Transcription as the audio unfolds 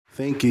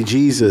Thank you,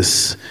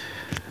 Jesus.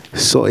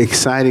 So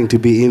exciting to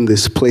be in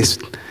this place.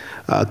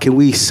 Can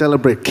we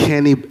celebrate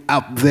Kenny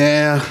up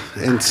there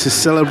and to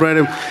celebrate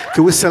him?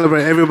 Can we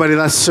celebrate everybody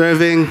that's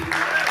serving?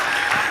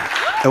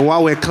 And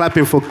while we're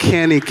clapping for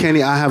Kenny,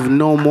 I have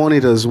no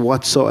monitors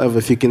whatsoever.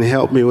 If you can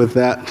help me with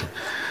that,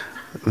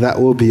 that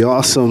will be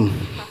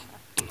awesome.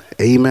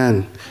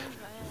 Amen.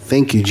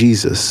 Thank you,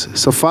 Jesus.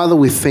 So, Father,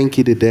 we thank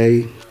you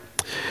today.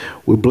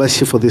 We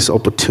bless you for this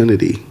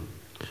opportunity.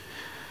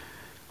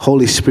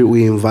 Holy Spirit,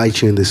 we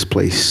invite you in this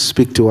place.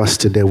 Speak to us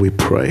today, we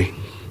pray.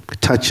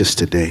 Touch us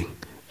today.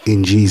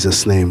 In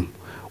Jesus' name.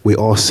 We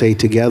all say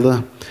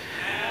together,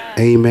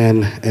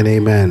 amen and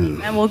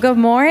amen. And well, good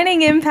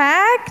morning,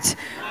 Impact.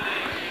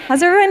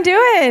 How's everyone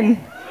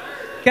doing?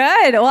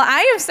 Good. Well,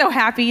 I am so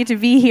happy to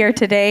be here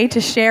today to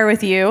share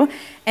with you.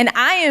 And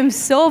I am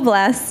so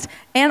blessed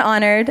and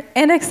honored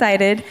and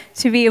excited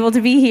to be able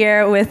to be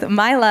here with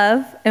my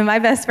love and my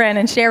best friend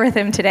and share with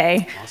him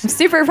today. Awesome.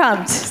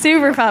 I'm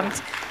super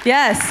pumped.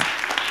 Yes.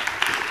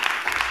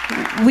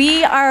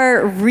 We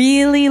are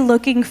really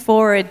looking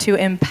forward to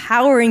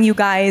empowering you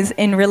guys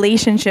in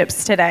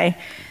relationships today.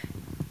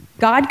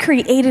 God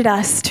created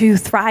us to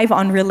thrive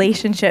on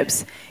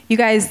relationships. You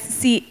guys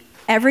see,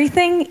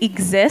 everything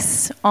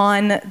exists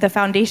on the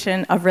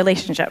foundation of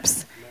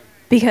relationships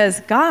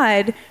because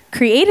God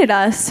created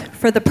us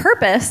for the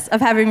purpose of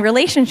having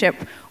relationship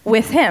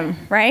with Him,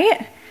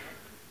 right?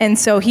 And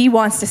so He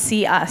wants to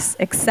see us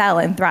excel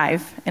and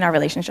thrive in our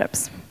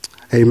relationships.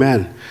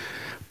 Amen.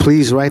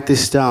 Please write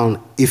this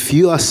down. If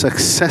you are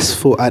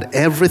successful at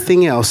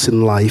everything else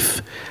in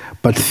life,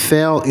 but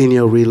fail in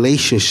your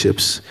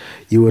relationships,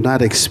 you will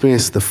not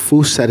experience the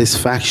full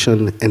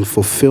satisfaction and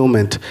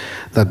fulfillment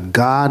that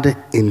God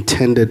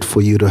intended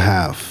for you to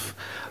have.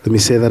 Let me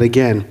say that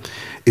again.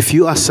 If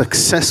you are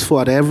successful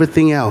at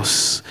everything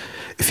else,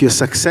 if you're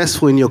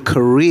successful in your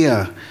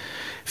career,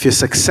 if you're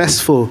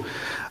successful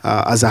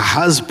as a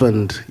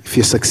husband, if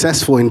you're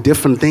successful in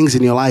different things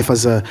in your life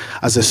as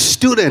a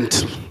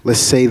student, let's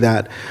say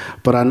that,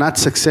 but are not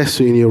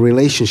successful in your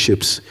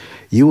relationships,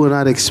 you will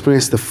not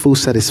experience the full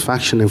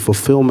satisfaction and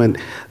fulfillment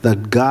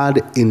that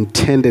God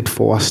intended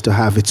for us to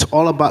have. It's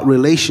all about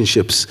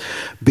relationships,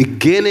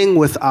 beginning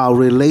with our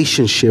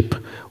relationship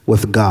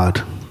with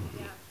God.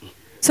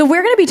 So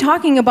we're going to be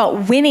talking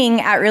about winning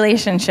at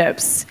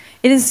relationships.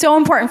 It is so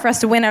important for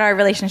us to win at our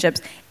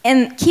relationships.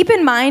 And keep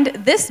in mind,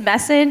 this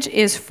message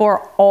is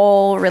for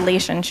all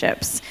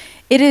relationships.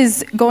 It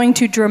is going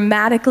to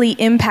dramatically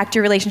impact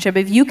your relationship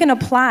if you can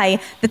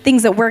apply the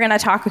things that we're going to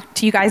talk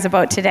to you guys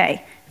about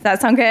today. Does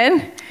that sound good?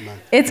 No.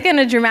 It's going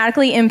to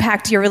dramatically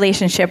impact your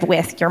relationship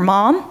with your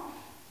mom,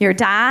 your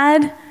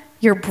dad,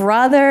 your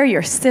brother,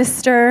 your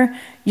sister,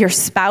 your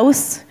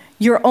spouse,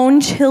 your own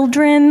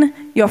children,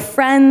 your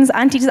friends,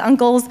 aunties,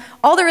 uncles,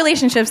 all the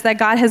relationships that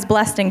God has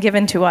blessed and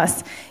given to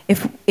us.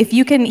 If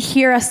you can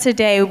hear us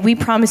today, we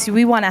promise you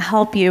we want to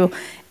help you,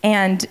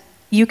 and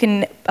you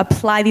can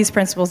apply these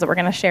principles that we're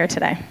going to share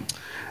today.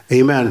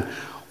 Amen.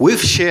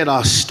 We've shared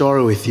our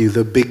story with you.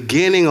 The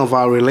beginning of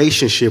our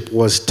relationship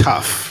was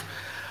tough,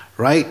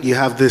 right? You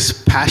have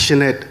this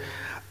passionate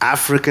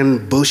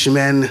African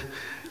bushman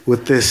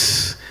with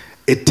this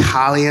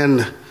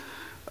Italian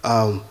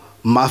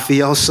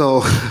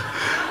mafioso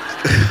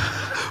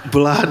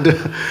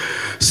blood.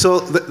 So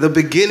the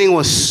beginning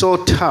was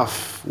so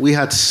tough. We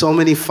had so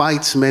many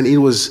fights, man.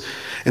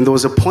 And there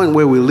was a point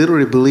where we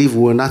literally believed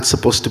we were not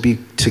supposed to be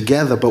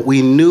together, but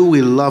we knew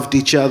we loved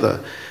each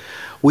other.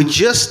 We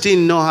just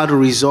didn't know how to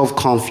resolve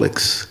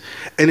conflicts.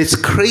 And it's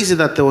crazy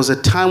that there was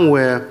a time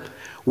where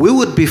we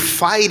would be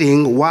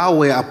fighting while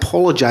we're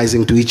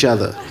apologizing to each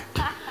other.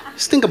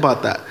 Just think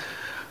about that.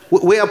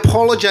 We're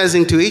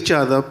apologizing to each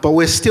other, but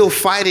we're still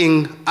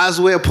fighting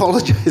as we're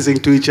apologizing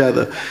to each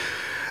other.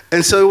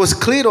 And so it was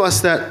clear to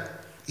us that,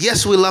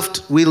 yes, we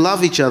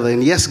love each other,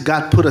 and yes,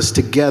 God put us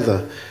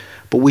together,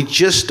 but we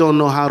just don't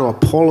know how to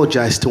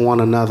apologize to one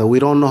another. We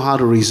don't know how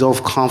to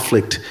resolve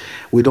conflict.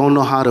 We don't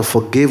know how to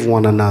forgive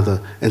one another.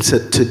 And so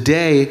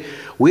today,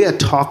 we are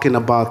talking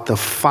about the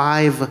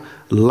 5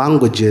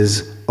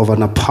 languages of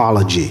an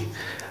apology.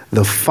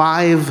 The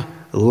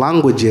 5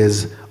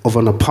 languages of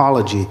an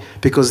apology,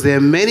 because there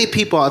are many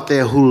people out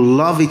there who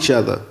love each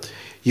other.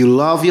 You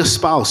love your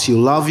spouse, you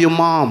love your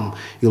mom,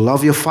 you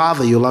love your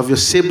father, you love your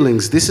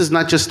siblings. This is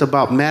not just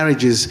about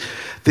marriages,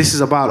 this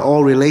is about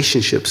all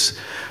relationships.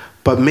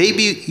 But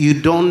maybe you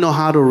don't know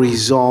how to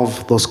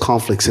resolve those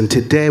conflicts. And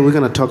today we're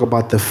going to talk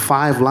about the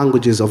 5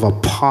 languages of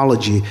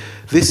apology.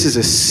 This is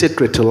a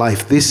secret to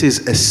life. This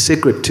is a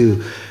secret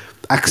to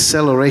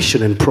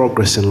acceleration and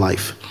progress in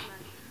life.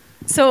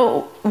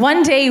 So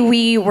one day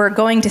we were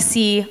going to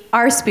see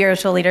our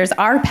spiritual leaders,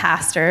 our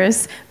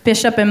pastors,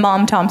 Bishop and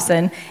Mom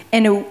Thompson,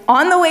 and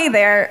on the way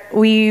there,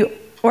 we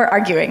were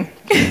arguing.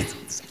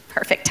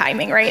 Perfect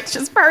timing, right? It's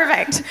just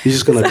perfect. You're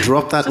just going to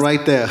drop that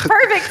right there.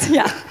 Perfect,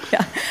 yeah.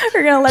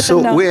 We're going to let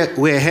them know. So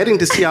we're heading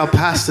to see our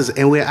pastors,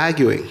 and we're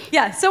arguing.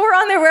 Yeah, so we're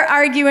on there, we're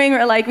arguing,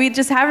 we're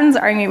just having this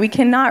argument, we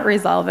cannot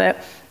resolve it.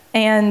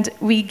 And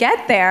we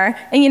get there,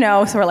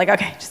 and so we're like,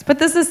 okay, just put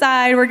this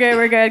aside. We're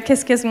good.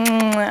 Kiss, kiss. All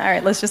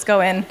right, let's just go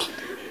in.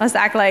 Let's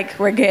act like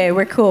we're good.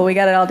 We're cool. We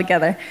got it all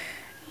together.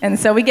 And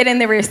so we get in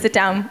there, we sit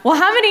down. Well,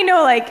 how many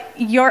know,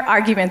 your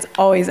arguments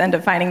always end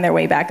up finding their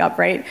way back up,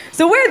 right?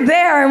 So we're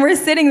there, and we're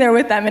sitting there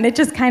with them, and it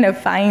just kind of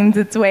finds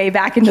its way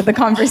back into the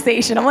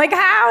conversation. I'm like,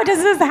 how does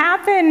this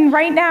happen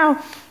right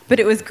now? But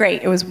it was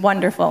great. It was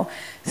wonderful.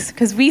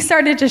 Because we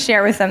started to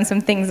share with them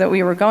some things that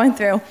we were going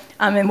through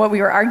and what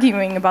we were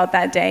arguing about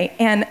that day.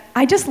 And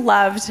I just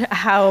loved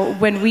how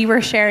when we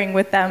were sharing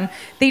with them,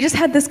 they just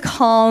had this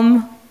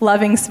calm,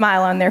 loving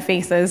smile on their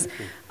faces,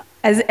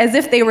 as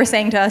if they were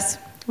saying to us,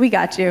 we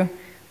got you.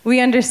 We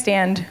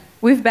understand.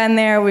 We've been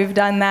there. We've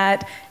done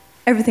that.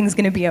 Everything's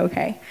going to be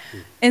okay.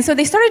 And so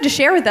they started to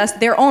share with us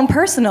their own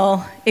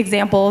personal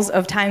examples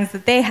of times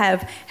that they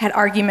have had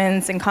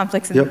arguments and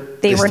conflicts, and they were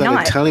not. They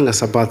started telling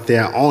us about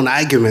their own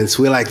arguments.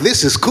 We're like,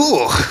 this is cool.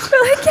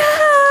 We're like,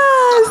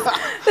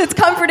 yes! It's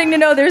comforting to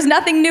know there's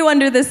nothing new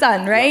under the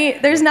sun,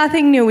 right? There's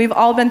nothing new. We've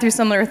all been through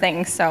similar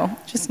things, so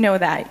just know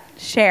that.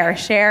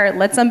 Share.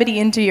 Let somebody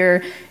into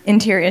your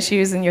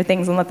issues and your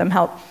things and let them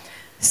help.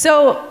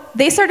 So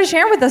they started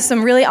sharing with us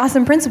some really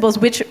awesome principles,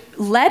 which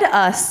led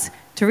us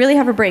to really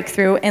have a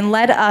breakthrough and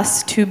led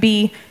us to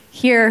be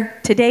here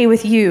today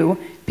with you,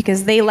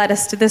 because they led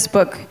us to this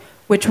book,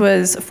 which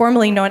was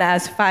formerly known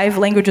as 5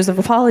 Languages of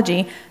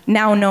Apology,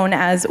 now known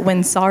as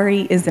When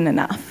Sorry Isn't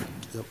Enough.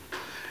 Yep.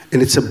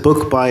 And it's a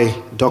book by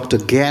Dr.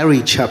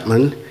 Gary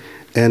Chapman,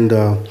 and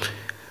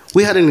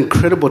we had an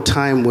incredible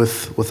time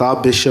with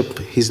our bishop.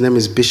 His name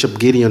is Bishop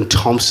Gideon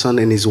Thompson,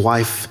 and his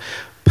wife,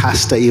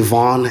 Pastor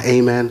Yvonne,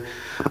 amen.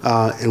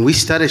 And we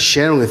started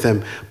sharing with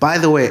them. By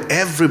the way,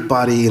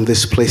 everybody in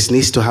this place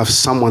needs to have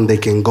someone they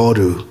can go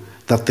to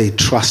that they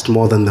trust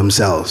more than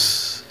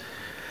themselves.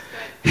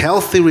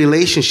 Healthy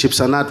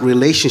relationships are not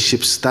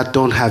relationships that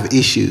don't have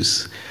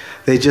issues.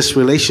 They're just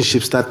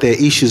relationships that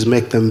their issues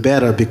make them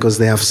better because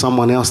they have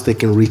someone else they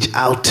can reach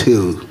out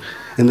to.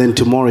 And then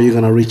tomorrow you're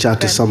going to reach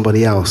out to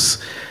somebody else.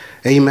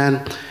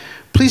 Amen.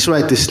 Please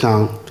write this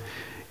down.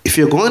 If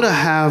you're going to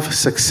have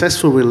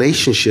successful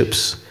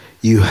relationships,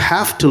 you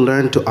have to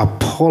learn to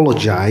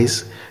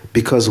apologize,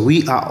 because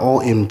we are all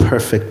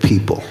imperfect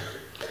people.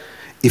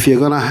 If you're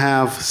going to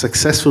have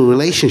successful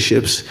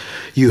relationships,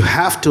 you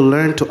have to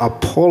learn to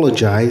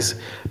apologize,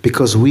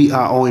 because we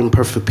are all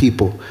imperfect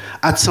people.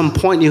 At some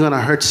point, you're going to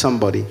hurt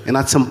somebody, and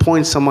at some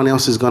point, someone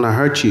else is going to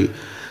hurt you.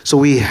 So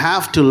we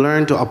have to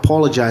learn to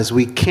apologize.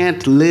 We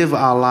can't live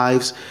our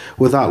lives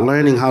without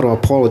learning how to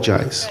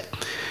apologize.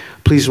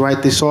 Please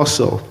write this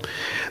also.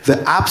 The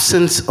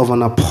absence of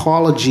an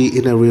apology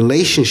in a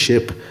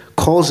relationship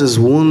causes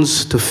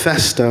wounds to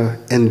fester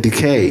and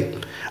decay.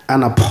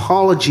 An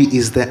apology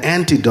is the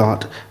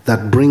antidote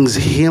that brings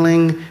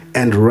healing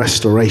and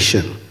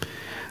restoration.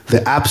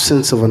 The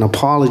absence of an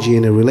apology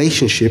in a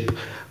relationship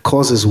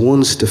causes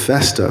wounds to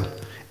fester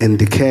and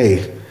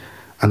decay.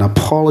 An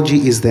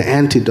apology is the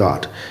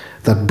antidote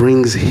that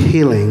brings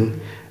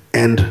healing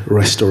and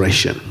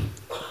restoration.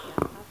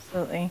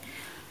 Absolutely.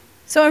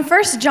 So in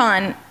 1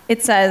 John,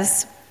 it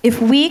says, if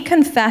we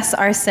confess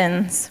our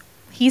sins,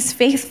 he's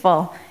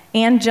faithful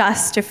and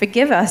just to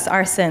forgive us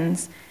our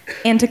sins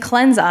and to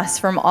cleanse us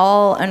from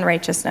all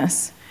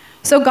unrighteousness.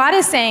 So God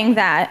is saying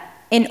that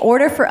in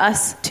order for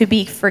us to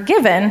be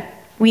forgiven,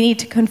 we need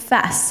to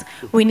confess.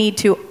 We need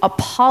to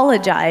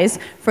apologize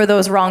for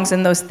those wrongs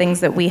and those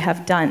things that we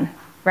have done,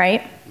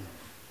 right?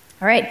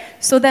 All right.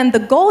 So then the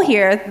goal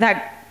here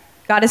that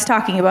God is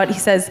talking about, he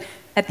says,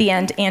 at the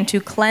end, and to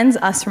cleanse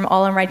us from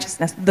all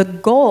unrighteousness. The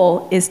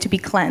goal is to be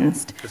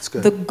cleansed. That's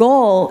good. The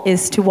goal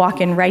is to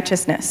walk in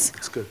righteousness.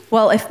 That's good.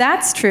 Well, if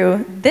that's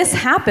true, this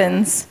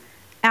happens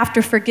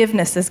after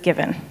forgiveness is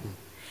given.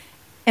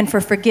 And for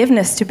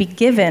forgiveness to be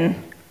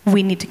given,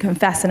 we need to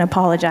confess and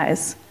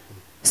apologize.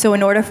 So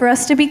in order for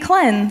us to be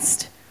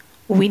cleansed,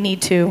 we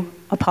need to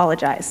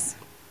apologize.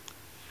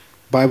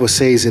 Bible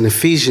says in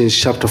Ephesians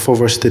chapter 4,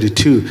 verse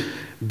 32,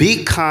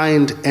 be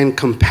kind and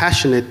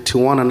compassionate to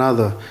one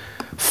another,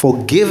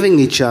 forgiving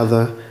each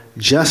other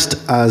just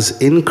as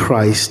in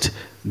Christ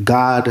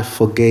God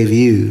forgave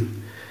you.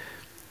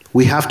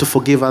 We have to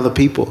forgive other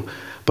people.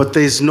 But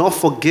there's no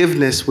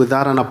forgiveness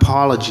without an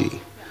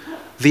apology.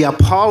 The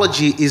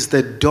apology is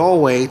the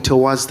doorway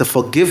towards the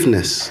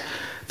forgiveness.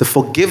 The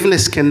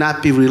forgiveness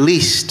cannot be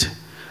released.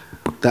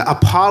 The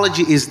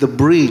apology is the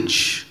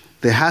bridge.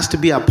 There has to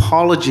be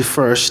apology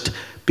first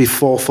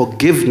before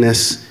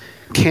forgiveness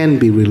can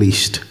be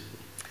released.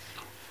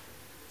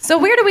 So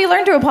where do we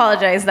learn to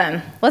apologize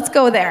then? Let's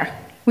go there.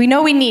 We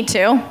know we need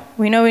to.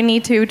 We know we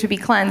need to be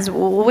cleansed.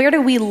 Where do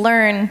we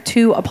learn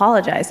to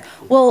apologize?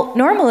 Well,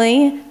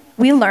 normally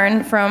we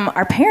learn from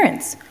our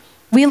parents.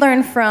 We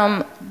learn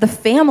from the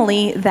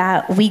family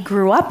that we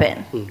grew up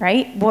in,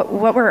 right? What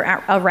we're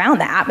around,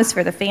 the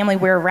atmosphere, the family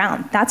we're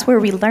around. That's where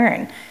we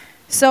learn.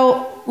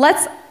 So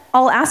let's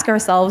all ask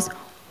ourselves,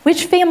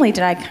 which family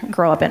did I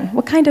grow up in?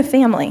 What kind of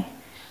family?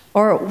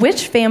 Or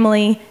which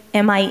family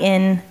am I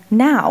in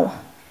now?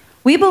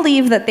 We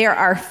believe that there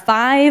are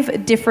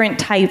 5 different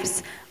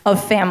types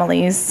of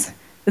families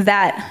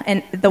that,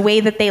 and the way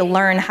that they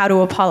learn how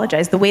to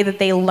apologize, the way that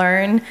they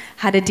learn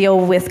how to deal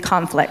with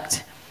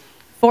conflict.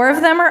 4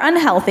 of them are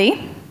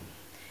unhealthy,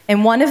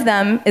 and 1 of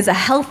them is a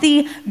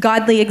healthy,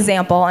 godly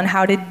example on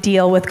how to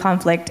deal with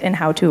conflict and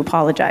how to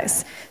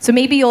apologize. So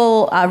maybe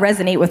you'll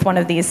resonate with one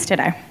of these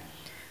today.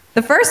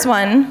 The first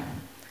one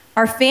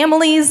are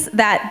families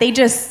that they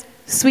just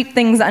sweep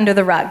things under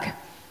the rug.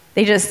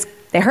 They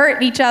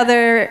hurt each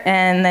other,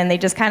 and then they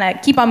just kind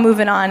of keep on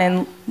moving on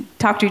and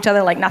talk to each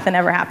other like nothing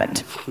ever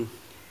happened.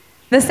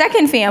 The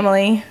second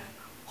family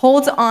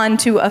holds on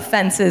to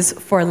offenses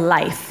for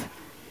life.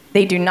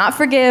 They do not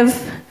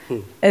forgive,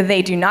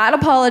 they do not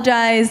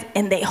apologize,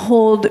 and they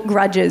hold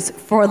grudges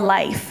for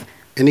life.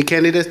 Any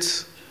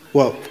candidates?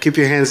 Well, keep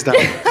your hands down.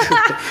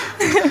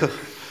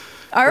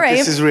 All right.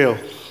 This is real.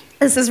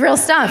 This is real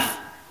stuff.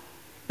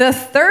 The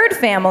third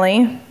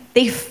family,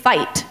 they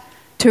fight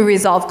to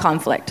resolve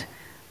conflict.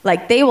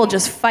 Like, they will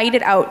just fight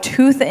it out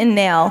tooth and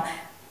nail,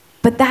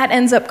 but that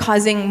ends up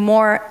causing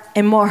more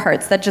and more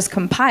hurts that just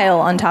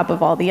compile on top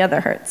of all the other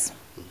hurts.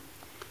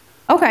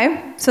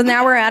 Okay, so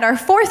now we're at our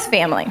 4th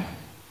family.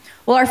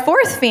 Well, our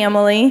 4th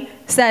family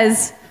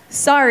says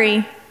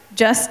sorry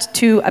just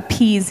to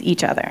appease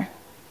each other.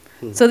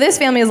 So this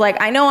family is like,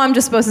 I know I'm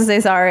just supposed to say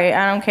sorry.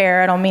 I don't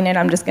care. I don't mean it.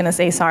 I'm just going to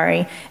say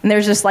sorry. And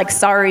there's just like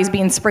sorries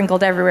being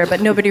sprinkled everywhere,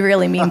 but nobody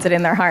really means it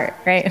in their heart,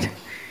 right?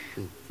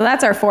 So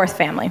that's our 4th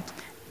family.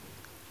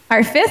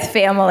 Our 5th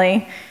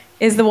family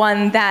is the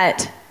one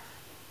that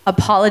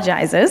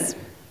apologizes.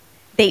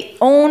 They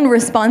own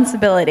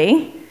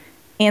responsibility,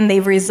 and they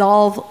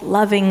resolve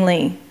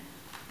lovingly.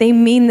 They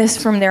mean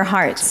this from their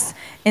hearts,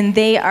 and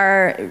they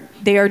are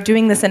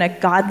doing this in a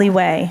godly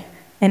way,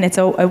 and it's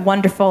a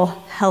wonderful,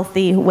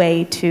 healthy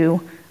way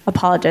to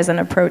apologize and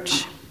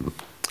approach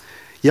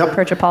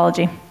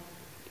apology.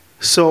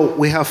 So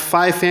we have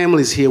 5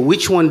 families here.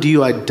 Which one do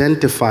you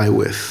identify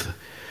with?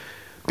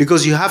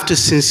 Because you have to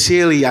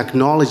sincerely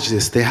acknowledge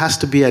this. There has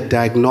to be a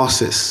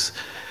diagnosis.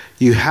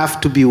 You have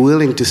to be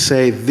willing to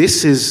say,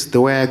 this is the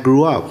way I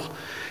grew up.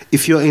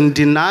 If you're in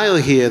denial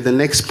here, the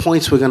next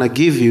points we're going to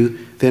give you,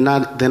 they're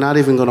not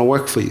even going to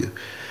work for you.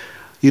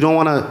 You don't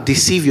want to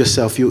deceive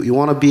yourself. You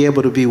want to be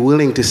able to be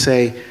willing to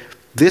say,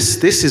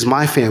 this is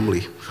my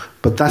family,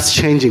 but that's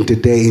changing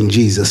today in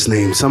Jesus'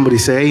 name. Somebody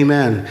say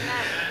amen.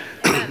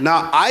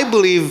 Now, I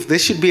believe there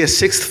should be a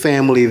 6th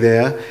family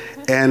there,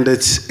 and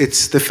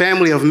it's the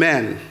family of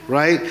men,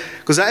 right?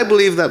 Because I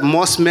believe that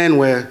most men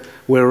were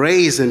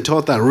raised and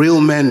taught that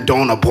real men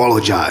don't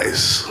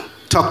apologize.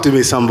 Talk to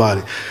me,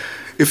 somebody.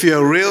 If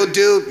you're a real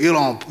dude, you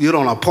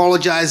don't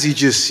apologize. You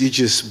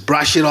just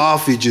brush it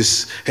off. You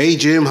just, hey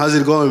Jim, how's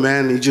it going,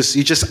 man? You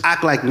just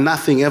act like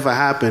nothing ever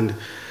happened.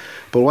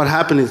 But what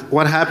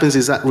happens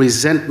is that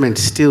resentment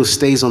still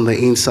stays on the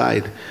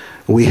inside.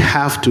 We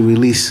have to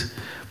release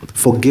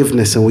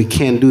forgiveness, and we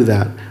can't do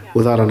that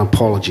without an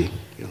apology.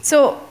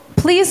 So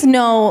please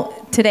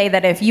know today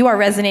that if you are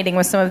resonating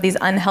with some of these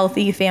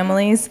unhealthy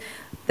families,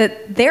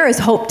 that there is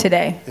hope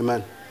today.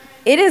 Amen.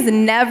 It is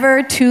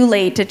never too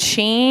late to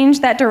change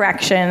that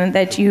direction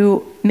that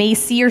you may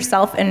see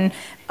yourself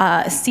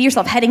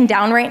heading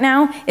down right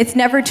now. It's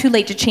never too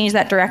late to change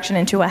that direction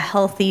into a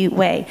healthy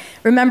way.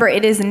 Remember,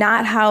 it is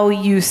not how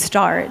you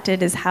start,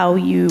 it is how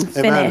you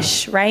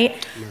finish, right?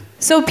 Amen.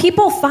 So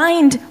people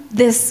find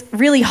this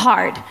really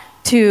hard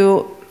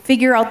to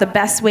figure out the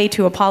best way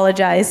to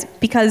apologize,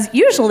 because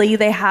usually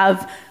they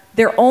have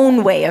their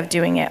own way of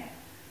doing it.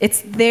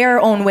 It's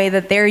their own way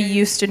that they're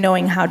used to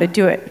knowing how to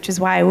do it, which is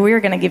why we're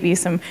going to give you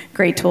some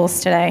great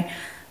tools today.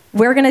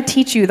 We're going to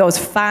teach you those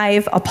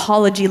 5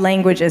 apology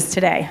languages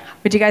today.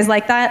 Would you guys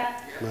like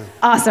that? Yeah.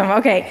 Awesome.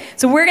 Okay.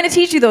 So we're going to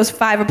teach you those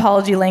 5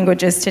 apology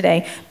languages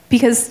today,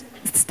 because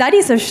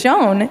studies have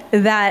shown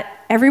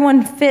that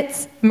everyone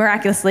fits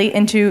miraculously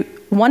into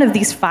one of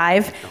these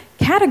 5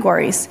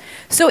 categories.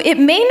 So it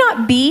may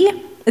not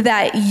be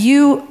that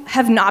you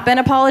have not been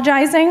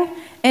apologizing,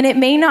 and it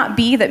may not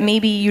be that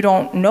maybe you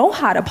don't know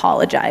how to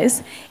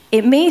apologize.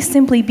 It may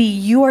simply be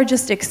you are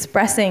just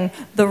expressing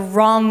the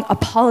wrong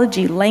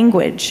apology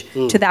language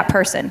to that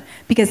person,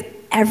 because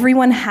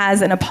everyone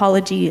has an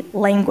apology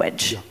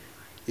language,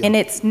 and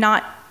it's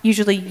not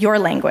usually your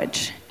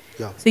language.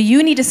 Yeah. So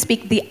you need to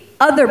speak the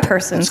other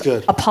person's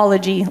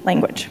apology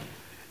language.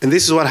 And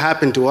this is what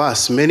happened to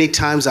us. Many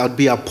times I would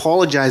be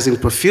apologizing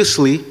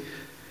profusely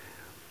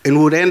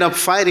and would end up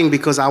fighting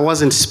because I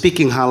wasn't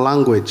speaking her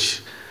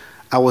language.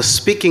 I was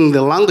speaking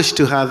the language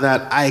to her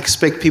that I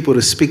expect people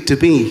to speak to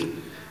me,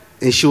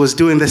 and she was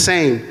doing the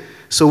same.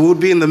 So we would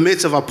be in the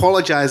midst of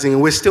apologizing,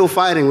 and we're still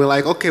fighting. We're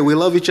like, okay, we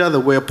love each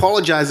other. We're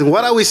apologizing.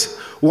 Why are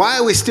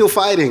we still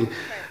fighting?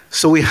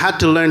 So we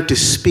had to learn to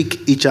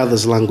speak each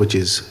other's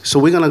languages. So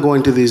we're going to go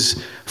into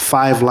these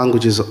 5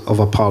 languages of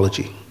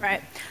apology.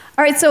 Right.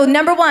 All right, so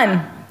number 1.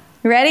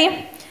 You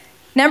ready?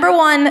 Number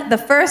 1, the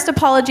first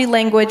apology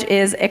language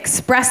is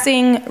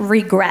expressing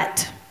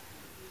regret.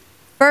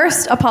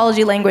 First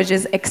apology language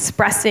is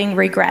expressing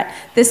regret.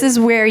 This is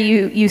where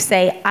you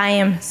say, I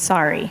am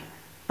sorry.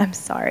 I'm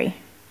sorry.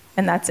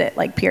 And that's it,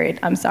 like, period.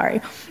 I'm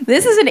sorry.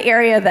 This is an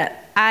area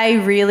that I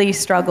really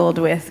struggled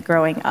with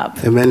growing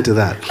up. Amen to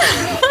that.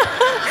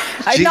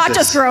 Not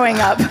just growing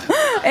up,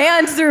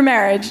 and through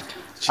marriage.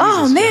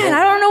 Oh man,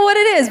 I don't know what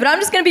it is, but I'm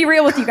just gonna be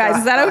real with you guys.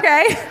 Is that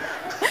okay?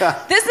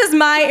 This is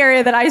my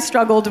area that I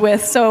struggled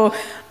with. So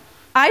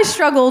I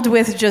struggled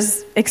with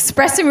just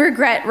expressing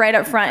regret right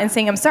up front and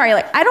saying I'm sorry.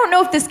 Like, I don't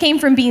know if this came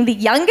from being the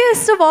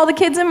youngest of all the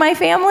kids in my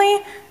family.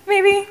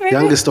 Maybe.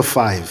 Youngest of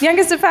 5.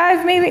 Youngest of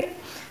 5, maybe.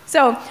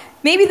 So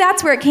maybe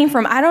that's where it came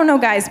from. I don't know,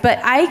 guys, but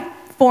I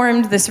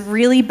formed this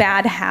really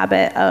bad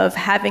habit of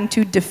having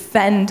to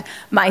defend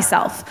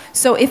myself.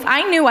 So if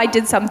I knew I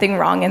did something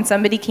wrong and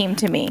somebody came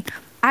to me,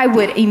 I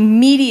would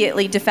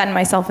immediately defend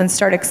myself and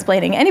start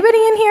explaining. Anybody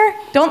in here?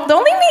 Don't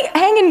leave me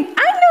hanging.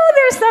 I know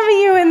there's some of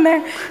you in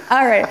there.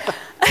 All right.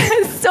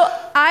 So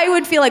I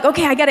would feel like,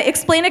 okay, I got to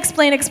explain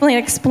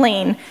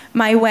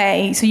my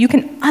way so you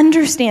can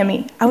understand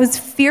me. I was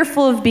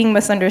fearful of being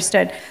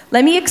misunderstood.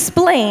 Let me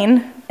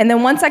explain, and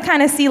then once I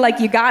kind of see like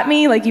you got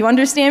me, like you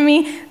understand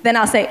me, then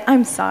I'll say,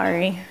 I'm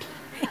sorry.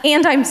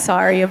 And I'm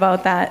sorry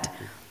about that.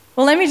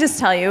 Well, let me just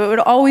tell you, it would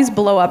always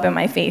blow up in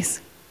my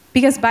face.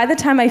 Because by the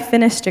time I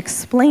finished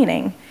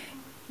explaining,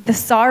 the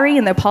sorry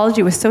and the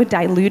apology was so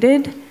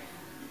diluted,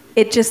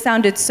 it just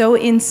sounded so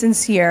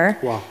insincere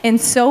and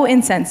so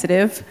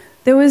insensitive,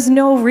 there was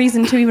no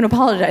reason to even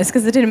apologize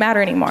because it didn't matter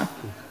anymore.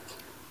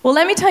 Well,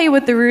 let me tell you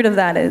what the root of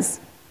that is.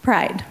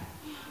 Pride.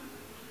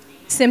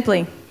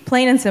 Simply,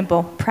 plain and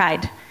simple,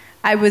 pride.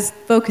 I was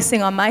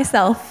focusing on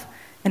myself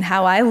and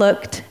how I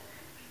looked,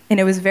 and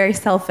it was very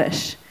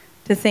selfish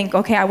to think,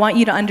 okay, I want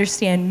you to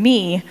understand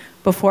me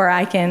before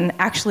I can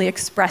actually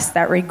express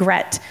that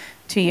regret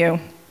to you.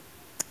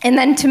 And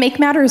then to make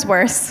matters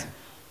worse,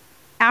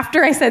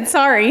 after I said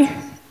sorry,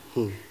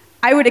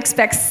 I would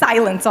expect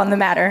silence on the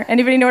matter.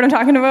 Anybody know what I'm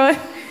talking about?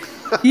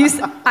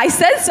 I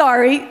said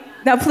sorry,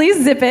 now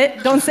please zip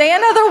it, don't say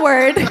another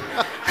word.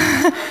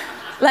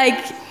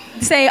 Like,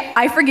 say,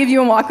 I forgive you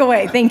and walk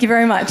away, thank you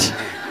very much.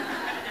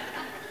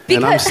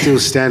 And I'm still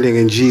standing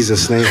in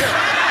Jesus' name.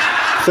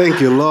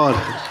 Thank you, Lord,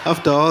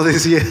 after all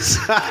these years.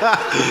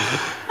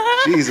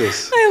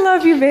 Jesus. I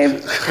love you, babe.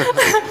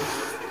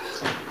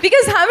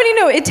 Because how many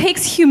know it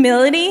takes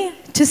humility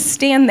to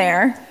stand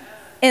there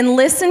and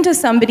listen to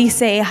somebody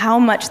say how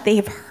much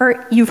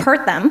you've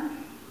hurt them,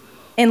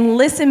 and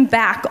listen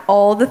back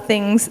all the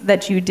things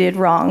that you did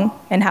wrong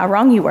and how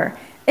wrong you were.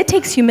 It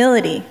takes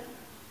humility.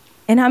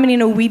 And how many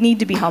know we need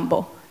to be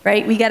humble,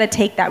 right? We got to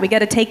take that. We got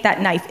to take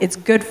that knife. It's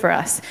good for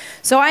us.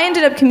 So I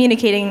ended up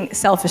communicating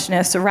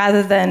selfishness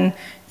rather than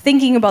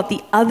thinking about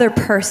the other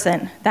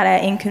person that I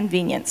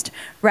inconvenienced,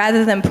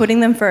 rather than putting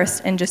them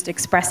first and just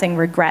expressing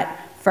regret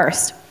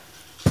first.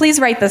 Please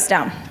write this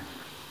down.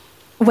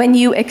 When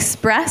you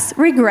express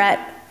regret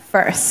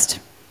first,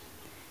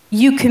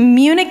 you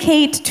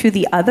communicate to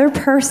the other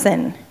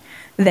person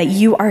that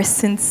you are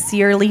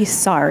sincerely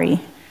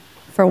sorry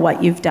for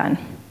what you've done.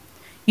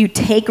 You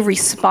take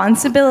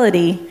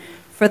responsibility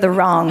for the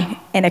wrong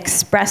and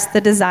express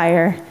the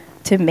desire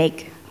to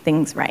make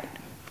things right.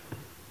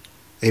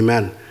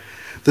 Amen.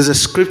 There's a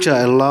scripture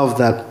I love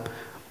that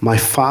my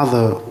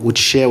father would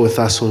share with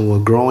us when we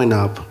were growing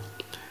up.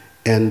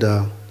 And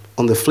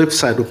on the flip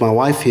side, with my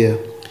wife here,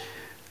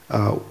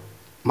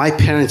 my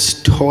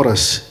parents taught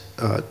us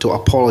to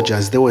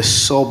apologize. They were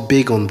so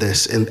big on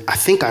this. And I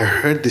think I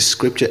heard this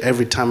scripture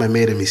every time I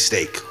made a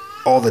mistake,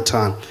 all the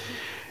time.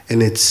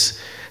 And it's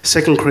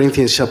 2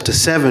 Corinthians chapter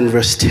 7,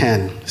 verse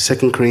 10.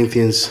 2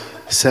 Corinthians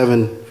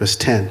 7, verse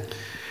 10.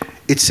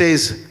 It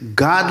says,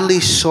 godly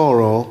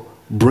sorrow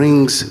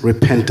brings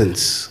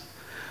repentance.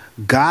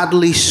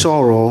 Godly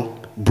sorrow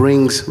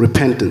brings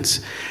repentance.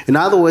 In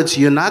other words,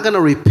 you're not going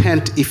to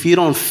repent if you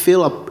don't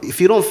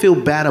feel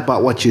bad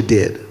about what you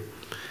did.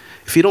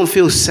 If you don't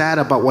feel sad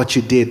about what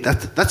you did.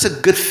 That's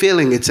a good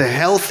feeling. It's a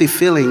healthy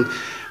feeling.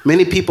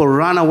 Many people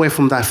run away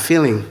from that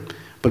feeling.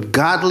 But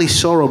godly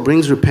sorrow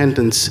brings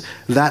repentance.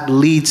 That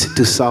leads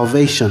to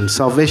salvation.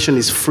 Salvation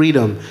is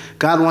freedom.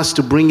 God wants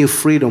to bring you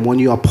freedom. When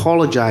you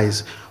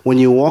apologize, when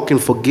you walk in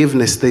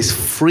forgiveness, there's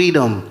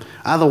freedom.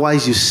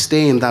 Otherwise, you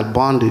stay in that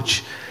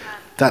bondage.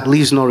 That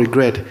leaves no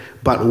regret.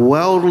 But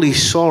worldly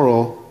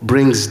sorrow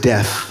brings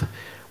death.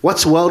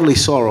 What's worldly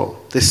sorrow?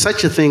 There's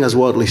such a thing as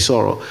worldly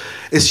sorrow.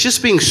 It's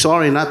just being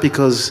sorry, not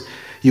because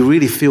you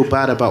really feel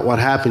bad about what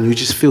happened. You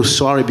just feel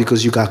sorry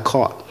because you got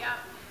caught.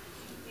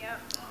 Yep.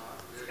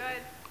 It's good.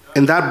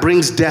 And that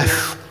brings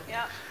death.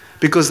 Yep.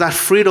 Because that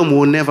freedom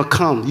will never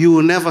come. You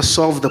will never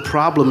solve the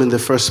problem in the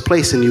first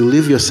place, and you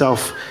leave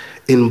yourself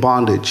in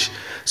bondage.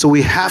 So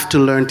we have to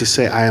learn to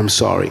say, I am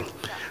sorry.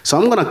 So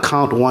I'm going to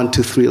count 1,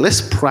 2, 3.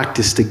 Let's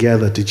practice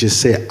together to just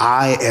say,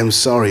 I am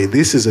sorry.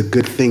 This is a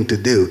good thing to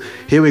do.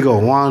 Here we go.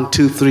 1,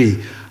 2,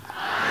 3.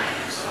 I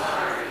am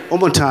sorry. One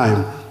more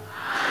time.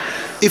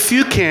 If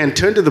you can,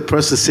 turn to the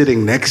person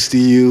sitting next to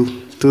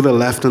you, to the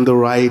left and the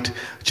right,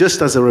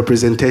 just as a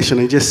representation,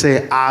 and just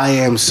say, I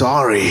am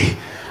sorry.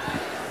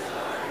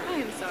 I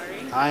am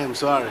sorry. I am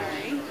sorry.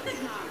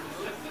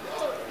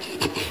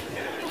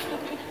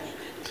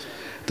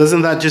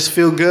 Doesn't that just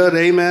feel good?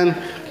 Amen.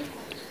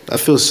 That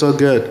feels so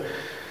good.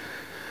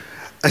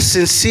 A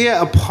sincere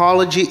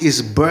apology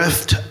is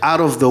birthed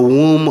out of the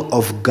womb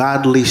of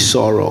godly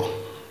sorrow.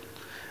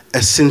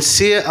 A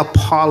sincere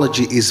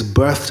apology is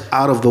birthed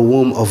out of the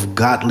womb of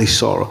godly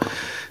sorrow.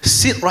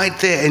 Sit right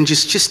there and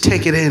just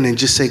take it in and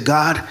just say,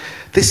 God,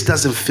 this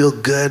doesn't feel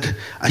good.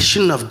 I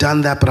shouldn't have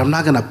done that, but I'm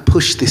not going to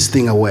push this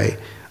thing away.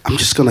 I'm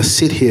just going to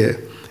sit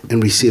here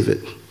and receive it.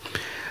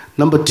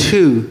 Number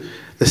 2,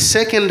 the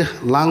second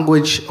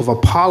language of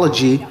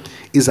apology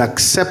is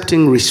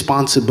accepting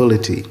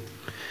responsibility.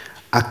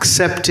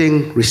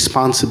 Accepting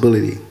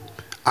responsibility.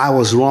 I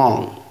was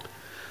wrong.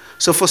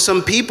 So for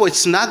some people,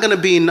 it's not going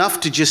to be enough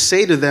to just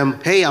say to them,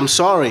 hey, I'm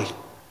sorry.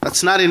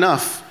 That's not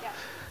enough. Yeah.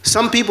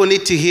 Some people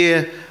need to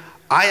hear,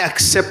 I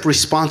accept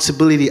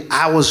responsibility.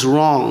 I was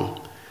wrong.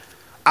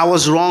 I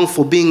was wrong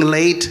for being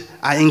late.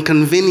 I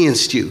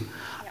inconvenienced you.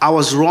 I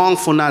was wrong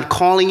for not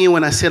calling you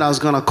when I said I was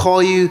going to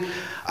call you.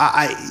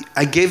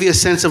 I gave you a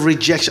sense of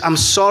rejection. I'm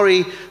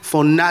sorry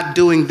for not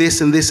doing this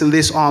and this and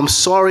this, or I'm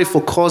sorry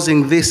for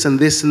causing this and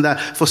this and that.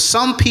 For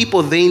some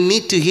people, they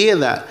need to hear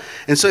that.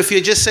 And so if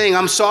you're just saying,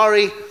 I'm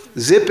sorry,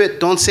 zip it,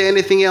 don't say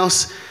anything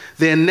else,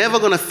 they're never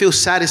going to feel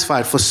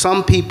satisfied. For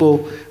some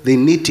people, they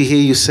need to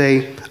hear you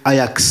say, I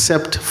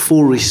accept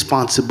full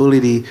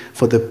responsibility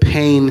for the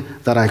pain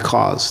that I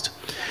caused.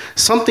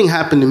 Something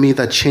happened to me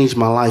that changed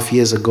my life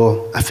years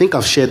ago. I think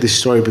I've shared this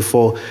story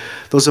before. There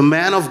was a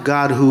man of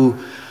God who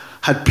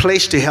had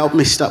pledged to help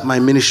me start my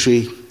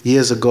ministry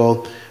years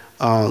ago.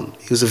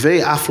 He was a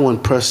very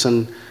affluent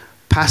person,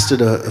 pastored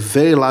a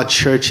very large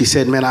church. He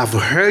said, man, I've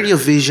heard your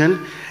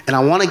vision, and I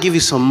want to give you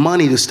some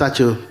money to start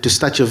your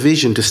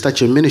vision, to start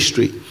your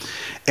ministry.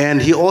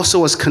 And he also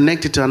was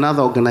connected to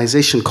another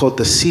organization called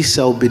the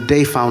Zenzo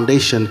Bidet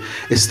Foundation.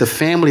 It's the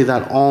family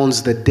that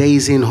owns the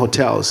Days Inn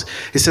hotels.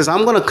 He says,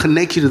 I'm going to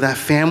connect you to that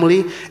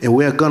family, and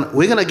we're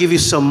going to give you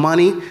some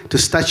money to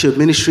start your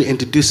ministry and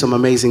to do some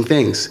amazing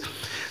things.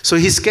 So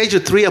he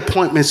scheduled 3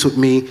 appointments with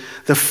me.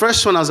 The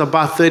first one, I was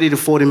about 30 to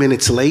 40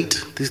 minutes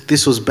late.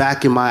 This was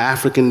back in my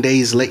African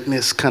days,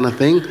 lateness kind of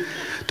thing.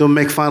 Don't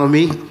make fun of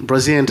me.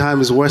 Brazilian time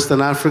is worse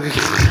than African.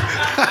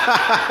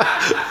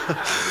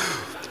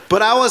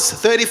 But I was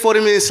 30, 40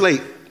 minutes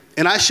late.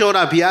 And I showed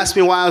up. He asked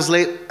me why I was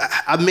late.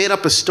 I made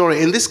up a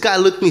story. And this guy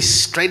looked me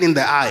straight in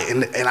the eye.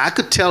 And I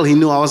could tell he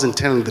knew I wasn't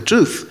telling the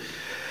truth.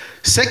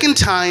 Second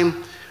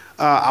time,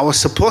 I was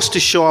supposed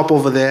to show up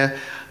over there.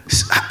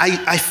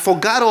 I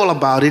forgot all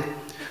about it.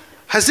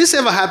 Has this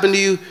ever happened to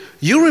you?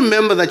 You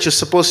remember that you're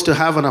supposed to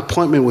have an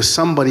appointment with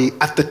somebody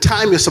at the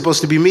time you're supposed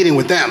to be meeting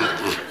with them.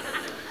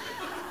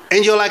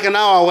 And you're like an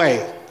hour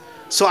away.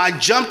 So I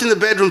jumped in the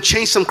bedroom,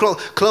 changed some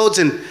clothes,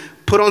 and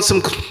put on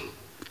some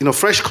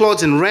fresh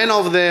clothes and ran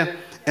over there.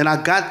 And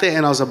I got there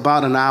and I was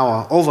about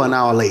over an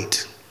hour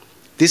late.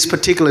 This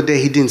particular day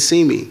he didn't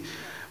see me.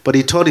 But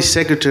he told his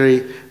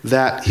secretary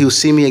that he'll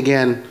see me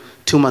again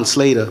 2 months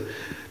later.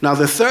 Now,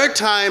 the third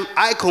time,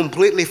 I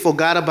completely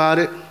forgot about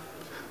it.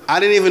 I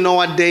didn't even know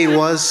what day it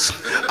was.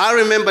 I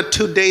remember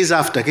 2 days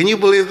after. Can you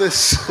believe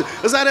this?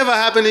 Does that ever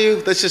happen to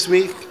you? That's just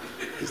me?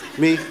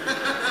 Me?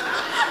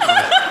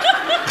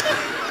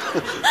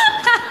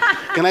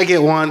 Can I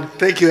get one?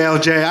 Thank you,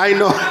 LJ. I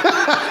know.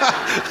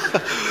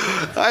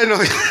 I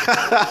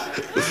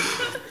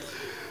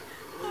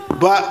know.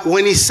 But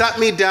when he sat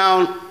me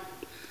down,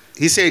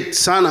 he said,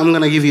 son, I'm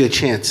going to give you a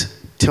chance.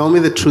 Tell me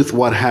the truth,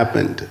 what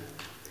happened.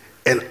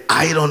 And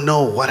I don't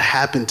know what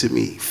happened to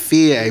me.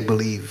 Fear, I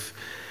believe.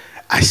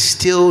 I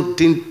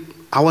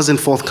wasn't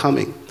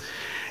forthcoming.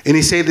 And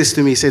he said this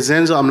to me. He said,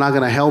 Zenzo, I'm not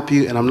going to help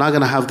you, and I'm not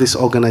going to have this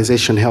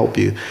organization help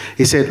you.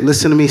 He said,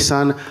 listen to me,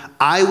 son.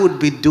 I would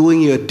be doing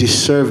you a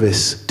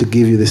disservice to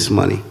give you this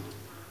money.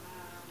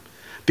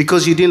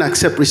 Because you didn't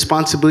accept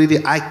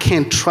responsibility, I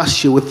can't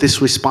trust you with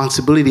this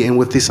responsibility and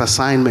with this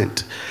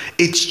assignment.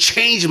 It's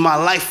changed my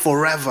life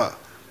forever.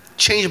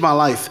 Changed my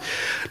life.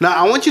 Now,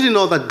 I want you to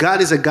know that God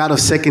is a God of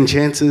second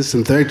chances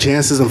and third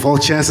chances and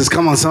fourth chances.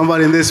 Come on,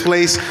 somebody in this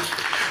place.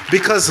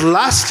 Because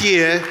last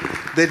year,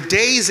 the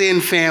Days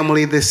Inn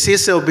family, the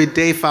Zenzo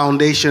Bidet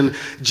Foundation,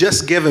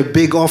 just gave a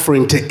big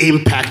offering to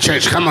Impact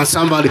Church. Come on,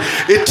 somebody.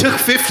 It took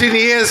 15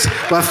 years,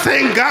 but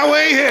thank God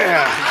we're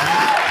here.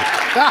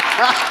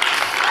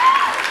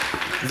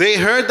 They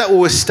heard that we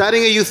were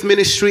starting a youth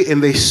ministry,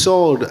 and they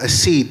sowed a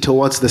seed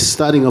towards the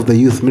starting of the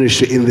youth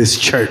ministry in this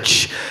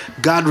church.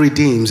 God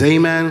redeems.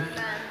 Amen?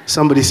 Amen.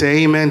 Somebody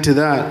say amen to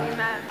that.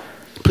 Amen.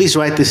 Please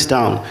write this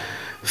down.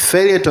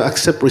 Failure to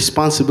accept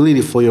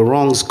responsibility for your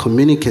wrongs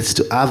communicates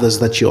to others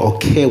that you're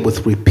okay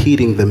with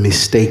repeating the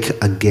mistake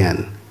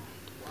again.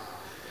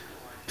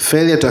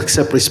 Failure to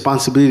accept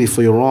responsibility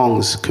for your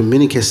wrongs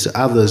communicates to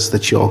others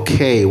that you're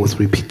okay with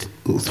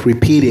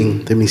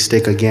repeating the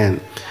mistake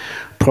again.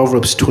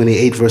 Proverbs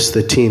 28 verse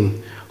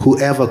 13,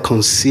 whoever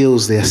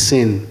conceals their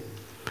sin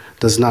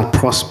does not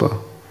prosper,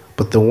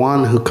 but the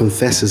one who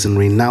confesses and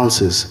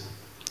renounces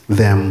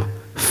them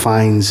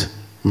finds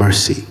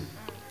mercy.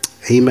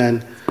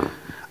 Amen.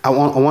 I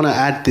want to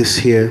add this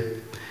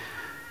here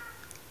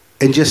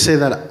and just say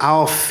that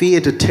our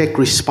fear to take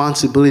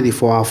responsibility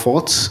for our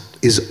faults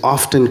is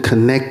often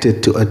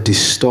connected to a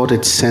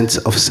distorted sense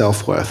of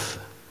self-worth.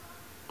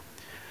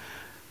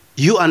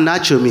 You are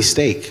not your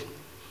mistake.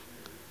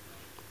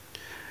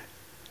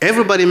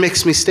 Everybody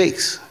makes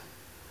mistakes.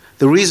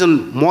 The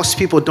reason most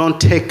people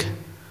don't take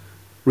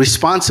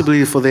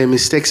responsibility for their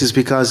mistakes is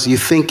because you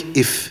think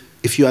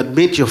if you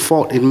admit your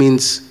fault, it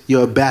means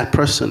you're a bad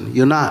person.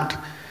 You're not.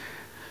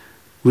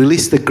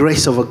 Release the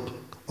grace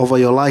over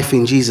your life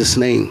in Jesus'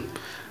 name,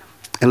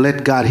 and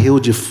let God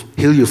heal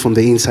you from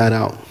the inside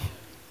out.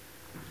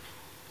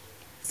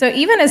 So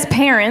even as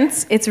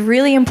parents, it's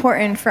really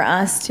important for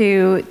us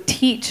to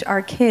teach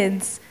our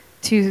kids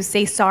to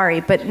say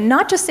sorry, but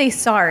not just say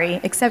sorry,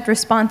 accept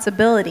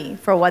responsibility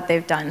for what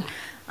they've done.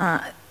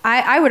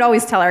 I would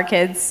always tell our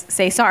kids,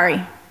 say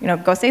sorry.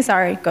 Go say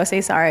sorry, go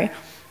say sorry.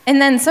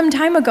 And then some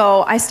time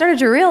ago, I started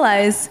to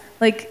realize,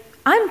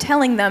 I'm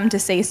telling them to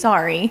say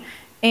sorry,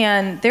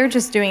 and they're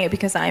just doing it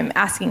because I'm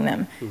asking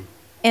them.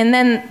 And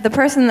then the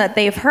person that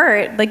they've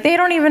hurt, they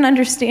don't even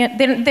understand,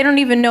 they don't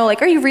even know,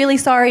 are you really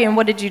sorry, and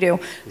what did you do?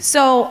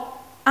 So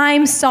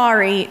I'm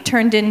sorry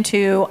turned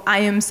into I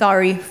am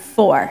sorry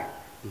for.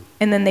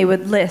 And then they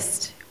would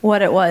list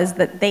what it was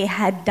that they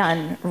had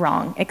done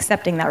wrong,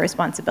 accepting that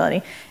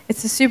responsibility.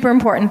 It's a super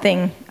important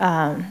thing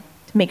to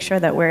make sure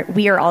that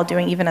we are all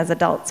doing, even as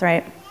adults,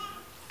 right?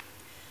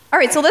 All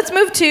right, so let's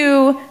move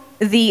to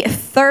the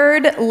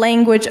third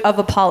language of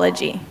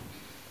apology.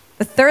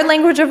 The third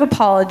language of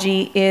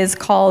apology is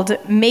called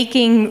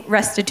making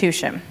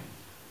restitution.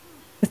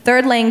 The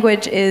third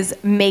language is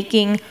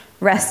making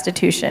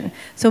restitution.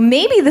 So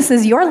maybe this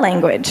is your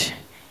language.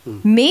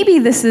 Maybe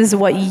this is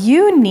what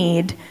you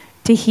need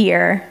to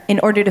hear in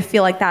order to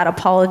feel like that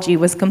apology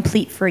was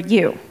complete for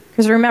you.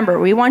 Because remember,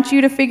 we want you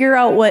to figure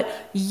out what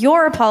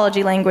your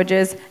apology language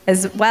is,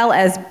 as well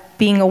as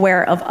being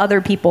aware of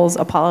other people's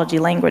apology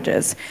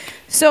languages.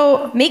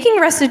 So making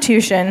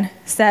restitution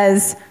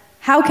says,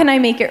 how can I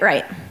make it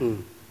right?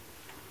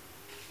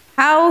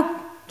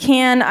 How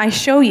can I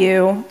show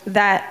you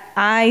that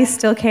I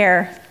still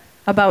care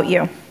about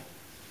you?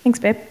 Thanks,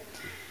 babe.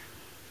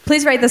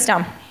 Please write this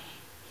down.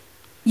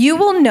 You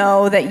will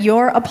know that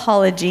your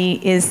apology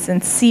is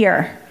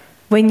sincere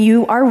when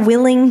you are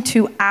willing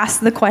to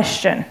ask the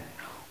question,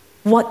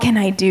 what can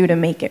I do to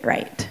make it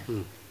right?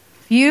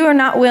 If you are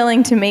not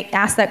willing to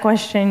ask that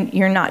question,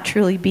 you're not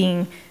truly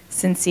being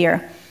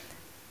sincere.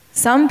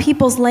 Some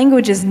people's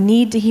languages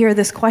need to hear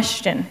this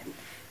question.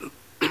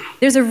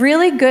 There's a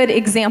really good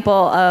example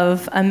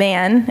of a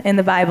man in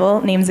the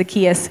Bible named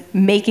Zacchaeus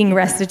making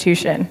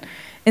restitution.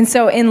 And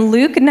so in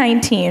Luke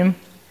 19,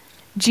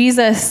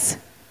 Jesus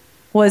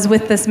was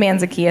with this man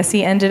Zacchaeus.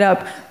 He ended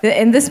up,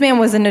 and this man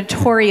was a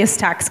notorious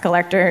tax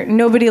collector.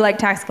 Nobody liked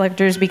tax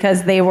collectors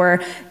because they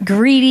were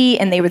greedy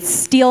and they would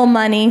steal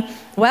money.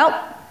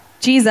 Well,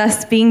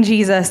 Jesus, being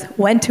Jesus,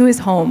 went to his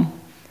home.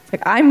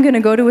 I'm going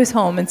to go to his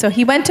home. And so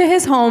he went to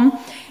his home,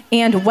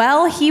 and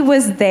while he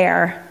was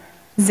there,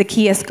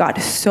 Zacchaeus got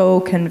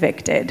so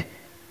convicted.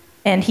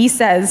 And he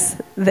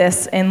says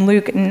this in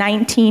Luke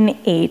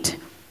 19:8.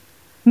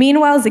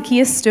 Meanwhile,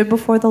 Zacchaeus stood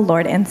before the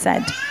Lord and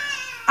said,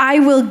 I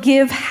will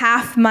give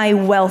half my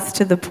wealth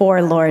to the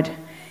poor, Lord.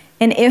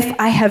 And if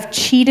I have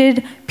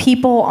cheated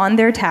people on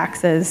their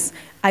taxes,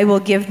 I will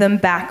give them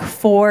back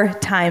 4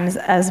 times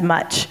as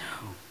much.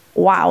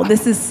 Wow,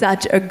 this is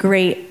such a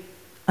great,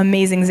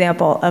 amazing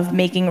example of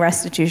making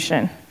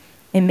restitution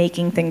and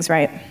making things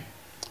right.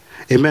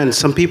 Amen.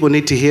 Some people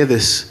need to hear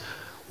this.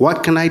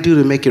 What can I do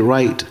to make it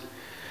right?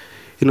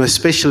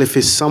 Especially if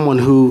it's someone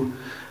who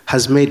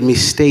has made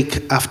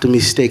mistake after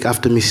mistake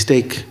after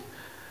mistake.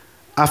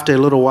 After a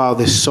little while,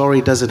 the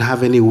sorry doesn't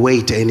have any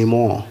weight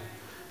anymore.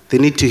 They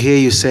need to hear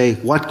you say,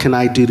 what can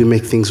I do to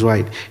make things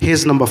right?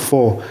 Here's number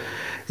 4,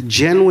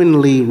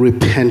 genuinely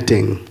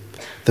repenting.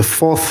 The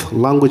 4th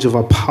language of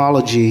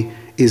apology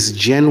is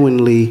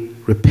genuinely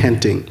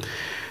repenting.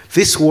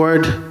 This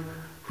word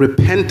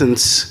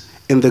repentance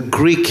in the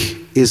Greek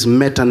is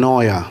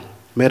metanoia.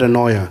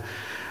 Metanoia.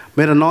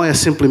 Metanoia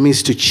simply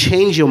means to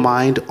change your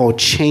mind or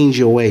change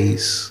your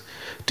ways.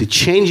 To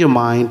change your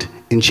mind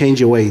and change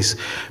your ways.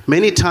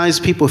 Many times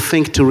people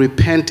think to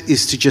repent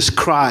is to just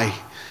cry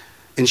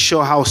and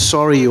show how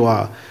sorry you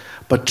are.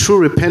 But true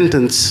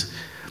repentance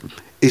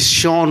is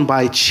shown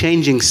by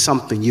changing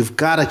something. You've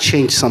got to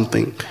change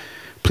something.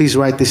 Please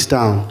write this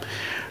down.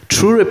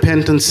 True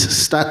repentance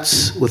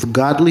starts with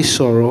godly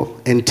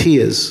sorrow and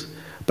tears,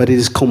 but it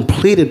is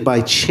completed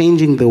by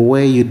changing the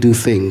way you do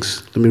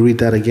things. Let me read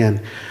that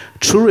again.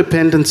 True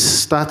repentance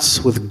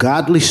starts with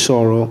godly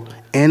sorrow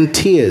and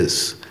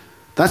tears.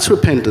 That's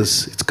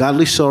repentance. It's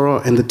godly sorrow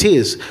and the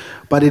tears.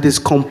 But it is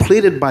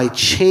completed by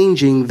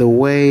changing the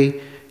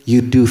way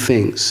you do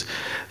things.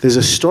 There's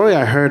a story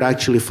I heard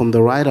actually from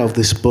the writer of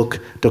this book,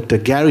 Dr.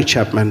 Gary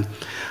Chapman,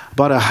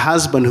 about a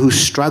husband who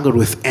struggled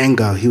with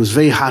anger. He was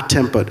very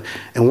hot-tempered.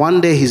 And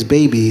one day his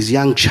baby, his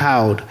young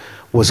child,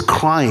 was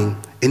crying.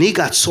 And he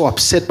got so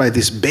upset by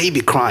this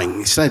baby crying.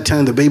 He started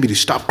telling the baby to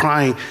stop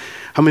crying.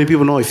 How many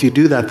people know if you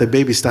do that, the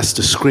baby starts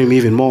to scream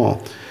even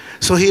more?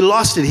 So he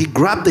lost it. He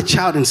grabbed the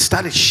child and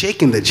started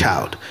shaking the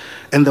child.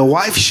 And the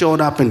wife showed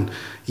up and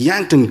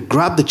yanked and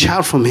grabbed the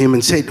child from him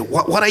and said,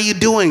 what are you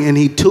doing? And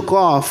he took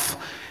off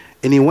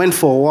and he went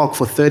for a walk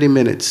for 30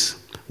 minutes.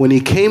 When he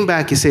came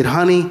back, he said,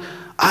 honey,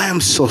 I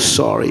am so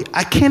sorry.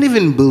 I can't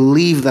even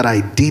believe that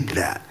I did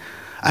that.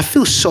 I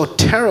feel so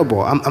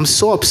terrible. I'm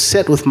so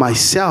upset with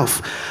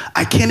myself.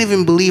 I can't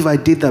even believe I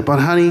did that. But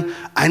honey,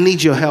 I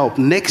need your help.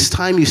 Next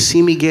time you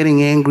see me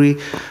getting angry,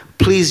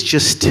 please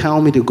just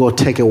tell me to go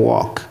take a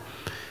walk.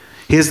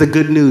 Here's the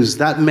good news.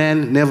 That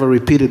man never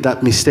repeated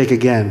that mistake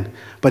again.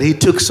 But he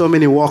took so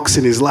many walks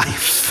in his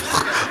life.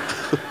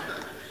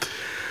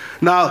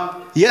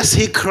 Now, yes,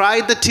 he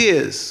cried the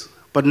tears.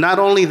 But not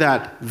only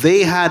that,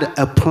 they had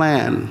a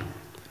plan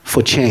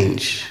for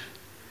change.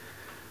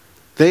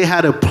 They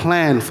had a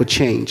plan for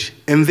change.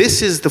 And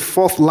this is the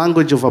fourth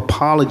language of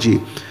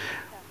apology,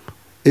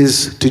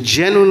 is to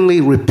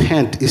genuinely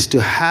repent, is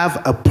to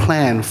have a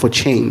plan for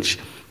change.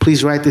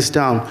 Please write this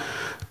down.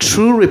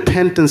 True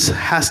repentance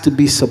has to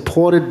be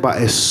supported by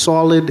a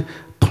solid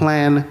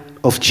plan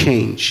of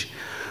change.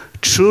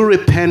 True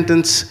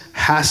repentance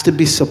has to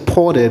be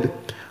supported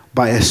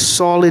by a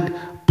solid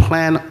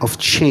plan of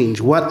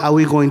change. What are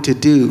we going to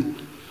do?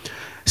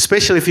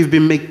 Especially if you've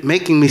been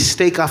making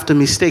mistake after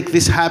mistake.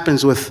 This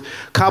happens with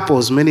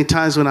couples. Many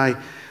times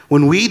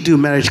when we do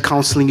marriage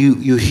counseling,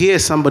 you hear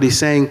somebody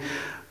saying,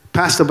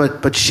 Pastor,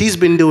 but she's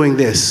been doing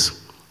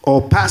this.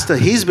 Or Pastor,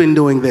 he's been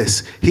doing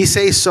this. He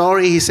says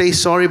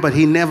sorry, but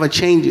he never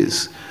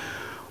changes.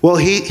 Well,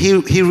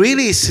 he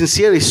really is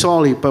sincerely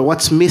sorry, but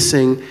what's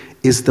missing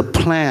is the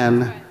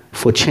plan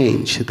for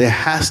change. There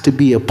has to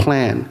be a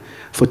plan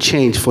for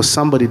change for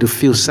somebody to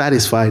feel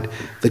satisfied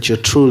that you're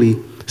truly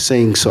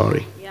saying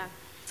sorry.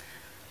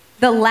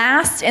 The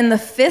last and the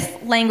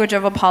fifth language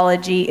of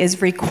apology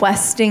is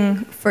requesting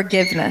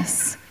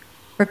forgiveness.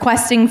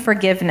 Requesting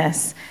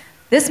forgiveness.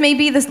 This may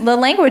be the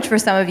language for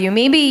some of you.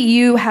 Maybe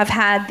you have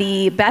had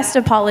the best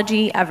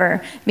apology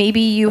ever.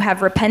 Maybe you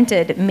have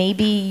repented.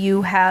 Maybe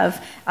you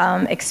have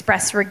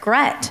expressed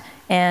regret.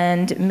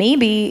 And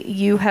maybe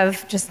you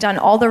have just done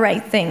all the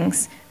right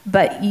things,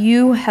 but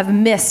you have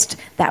missed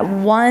that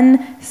one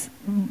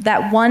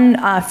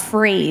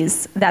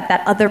phrase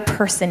that other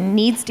person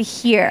needs to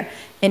hear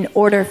in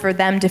order for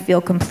them to feel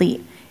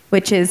complete,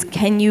 which is,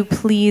 can you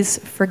please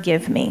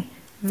forgive me?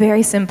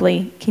 Very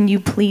simply, can you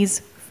please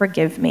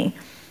forgive me?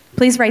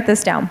 Please write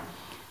this down.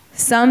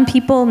 Some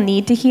people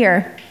need to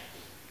hear,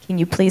 can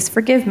you please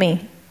forgive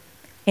me,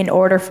 in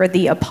order for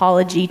the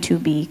apology to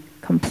be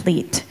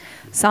complete.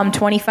 Psalm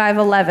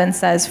 25:11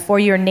 says, for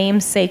your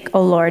name's sake,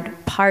 O Lord,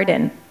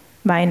 pardon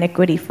my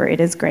iniquity, for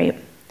it is great.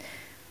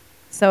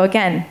 So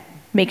again,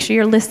 make sure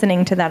you're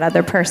listening to that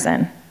other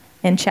person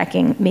and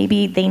checking.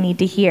 Maybe they need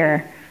to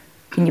hear,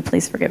 can you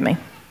please forgive me?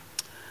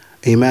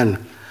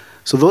 Amen.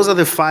 So those are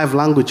the 5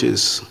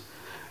 languages.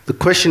 The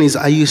question is,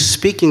 are you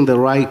speaking the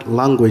right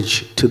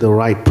language to the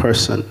right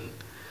person?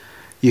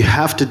 You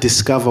have to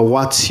discover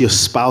what's your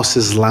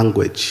spouse's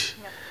language.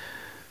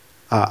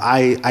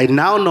 I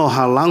now know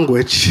her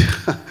language,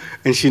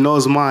 and she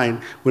knows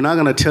mine. We're not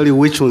going to tell you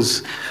which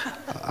ones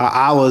are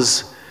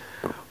ours,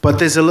 but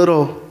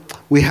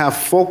we have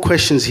 4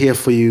 questions here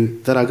for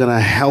you that are going to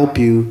help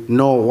you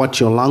know what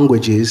your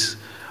language is,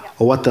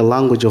 or what the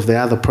language of the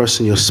other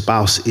person, your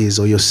spouse is,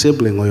 or your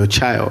sibling, or your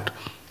child.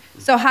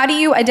 So how do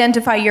you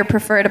identify your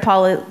preferred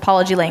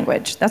apology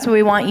language? That's what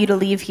we want you to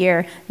leave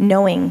here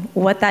knowing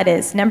what that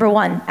is. Number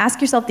 1,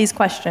 ask yourself these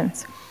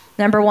questions.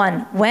 Number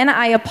 1, when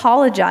I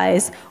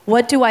apologize,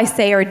 what do I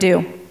say or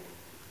do?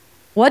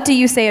 What do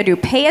you say or do?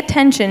 Pay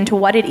attention to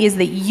what it is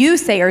that you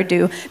say or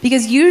do,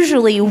 because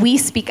usually we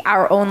speak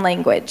our own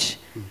language.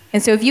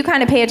 And so if you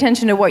kind of pay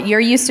attention to what you're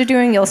used to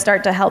doing, they'll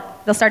start to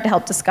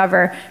help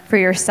discover for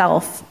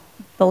yourself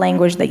the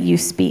language that you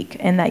speak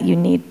and that you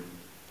need.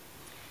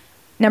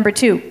 Number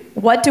 2,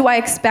 what do I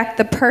expect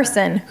the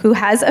person who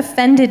has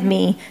offended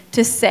me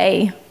to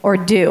say or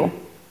do?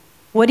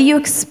 What do you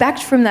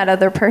expect from that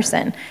other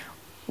person?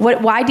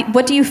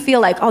 What do you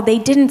feel like? Oh, they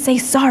didn't say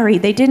sorry.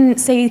 They didn't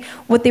say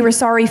what they were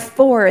sorry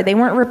for. They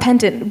weren't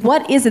repentant.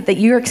 What is it that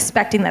you're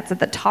expecting that's at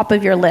the top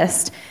of your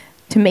list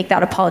to make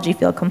that apology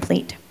feel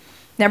complete?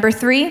 Number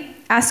 3,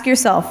 ask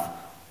yourself,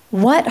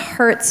 what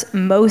hurts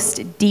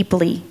most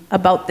deeply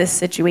about this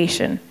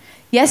situation?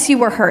 Yes, you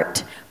were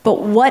hurt,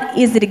 but what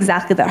is it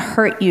exactly that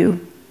hurt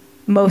you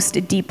most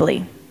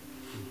deeply?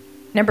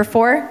 Number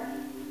 4,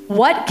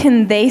 what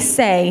can they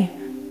say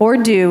or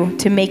do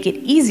to make it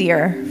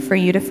easier for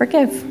you to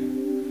forgive?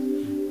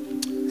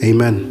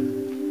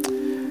 Amen.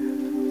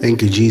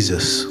 Thank you,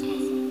 Jesus.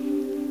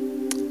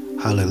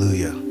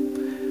 Hallelujah.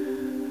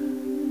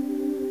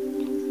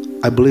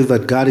 I believe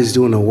that God is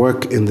doing a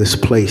work in this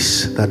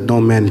place that no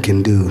man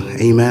can do.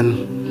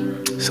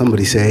 Amen.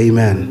 Somebody say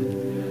amen.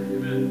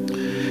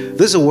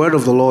 There's a word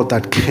of the Lord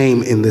that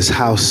came in this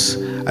house.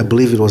 I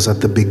believe it was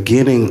at the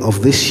beginning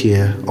of this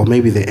year, or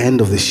maybe the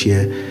end of this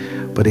year,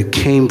 but it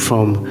came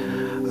from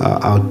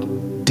our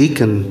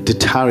deacon,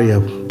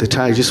 Ditaria.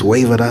 Ditaria just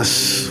waved at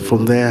us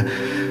from there.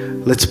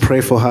 Let's pray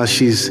for her.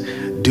 She's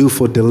due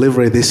for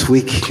delivery this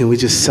week. Can we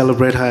just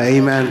celebrate her?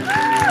 Amen.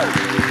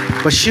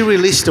 But she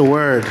released a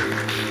word.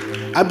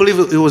 I believe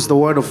it was the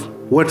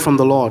word from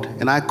the Lord.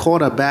 And I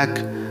called her back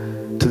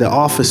to the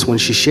office when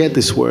she shared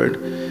this word.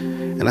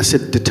 And I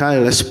said,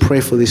 Detaya, let's pray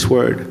for this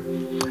word.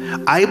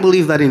 I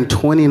believe that in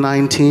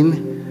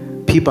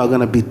 2019, people are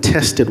going to be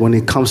tested when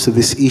it comes to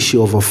this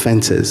issue of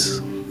offenses.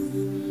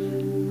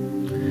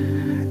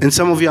 And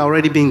some of you are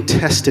already being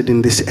tested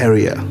in this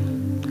area.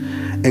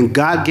 And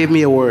God gave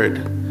me a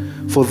word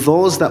for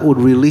those that would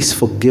release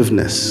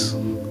forgiveness,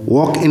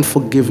 walk in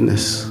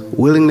forgiveness,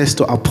 willingness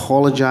to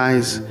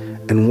apologize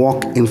and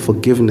walk in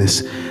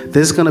forgiveness.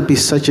 There's going to be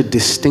such a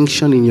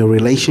distinction in your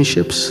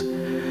relationships.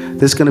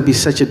 There's going to be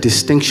such a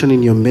distinction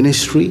in your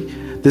ministry.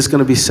 There's going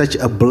to be such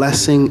a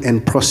blessing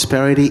and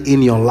prosperity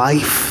in your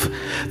life.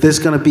 There's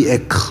going to be a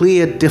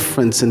clear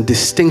difference and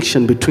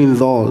distinction between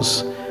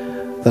those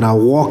that are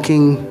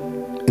walking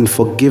in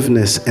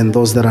forgiveness and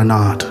those that are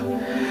not.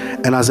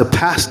 And as a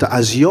pastor,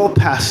 as your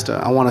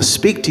pastor, I want to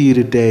speak to you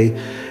today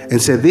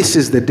and say, this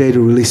is the day to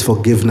release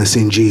forgiveness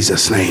in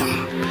Jesus'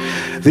 name.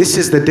 This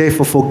is the day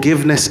for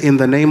forgiveness in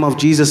the name of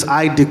Jesus.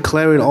 I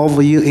declare it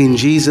over you in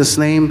Jesus'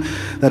 name,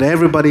 that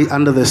everybody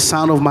under the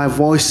sound of my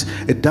voice,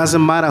 it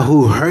doesn't matter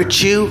who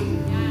hurt you,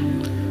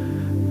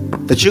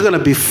 that you're going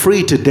to be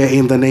free today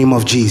in the name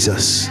of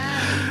Jesus.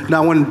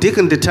 Now, when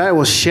Deacon Detaya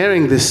was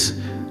sharing this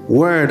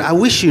word, I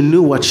wish you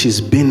knew what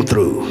she's been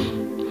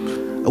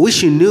through. I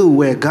wish you knew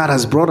where God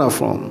has brought her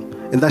from,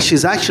 and that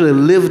she's actually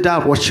lived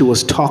out what she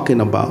was talking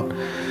about.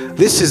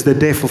 This is the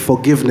day for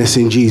forgiveness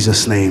in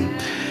Jesus' name.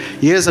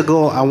 Years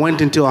ago, I went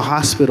into a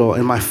hospital,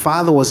 and my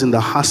father was in the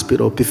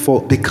hospital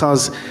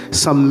because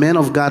some men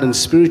of God and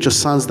spiritual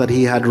sons that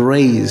he had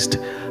raised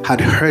had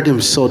hurt him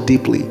so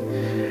deeply.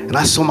 And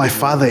I saw my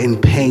father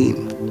in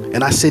pain.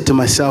 And I said to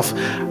myself,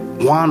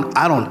 one,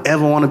 I don't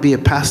ever want to be a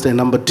pastor. And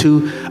number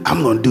two,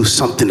 I'm going to do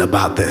something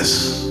about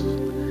this.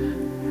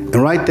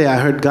 And right there, I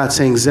heard God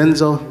saying,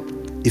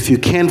 Zenzo, if you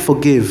can't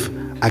forgive,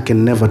 I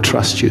can never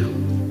trust you.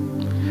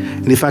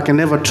 And if I can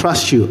never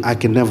trust you, I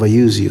can never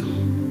use you.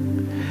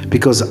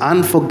 Because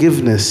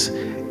unforgiveness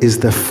is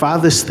the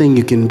farthest thing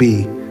you can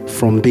be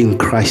from being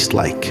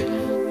Christ-like.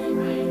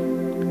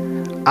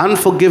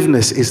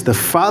 Unforgiveness is the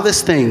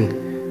farthest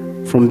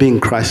thing from being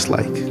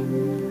Christ-like.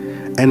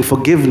 And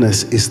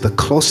forgiveness is the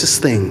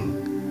closest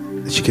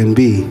thing that you can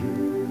be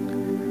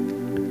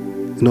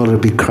in order to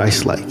be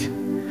Christ-like.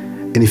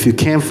 And if you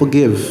can't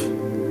forgive,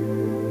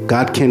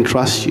 God can't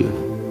trust you.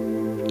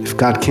 If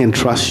God can't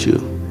trust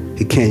you,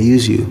 He can't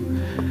use you.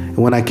 And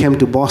when I came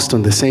to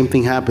Boston, the same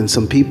thing happened.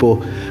 Some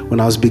people,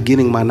 when I was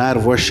beginning my night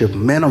of worship,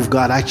 men of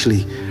God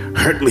actually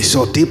hurt me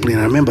so deeply.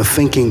 And I remember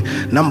thinking,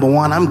 number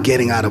one, I'm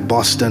getting out of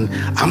Boston.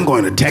 I'm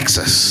going to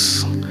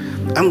Texas.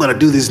 I'm going to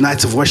do these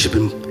nights of worship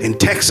in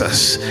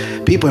Texas.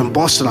 People in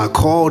Boston are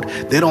called.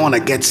 They don't want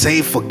to get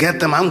saved. Forget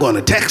them. I'm going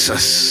to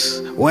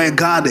Texas, where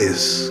God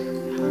is.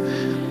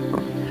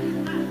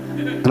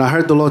 And I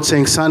heard the Lord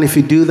saying, son, if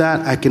you do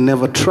that, I can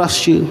never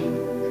trust you.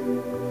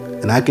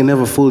 And I can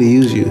never fully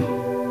use you.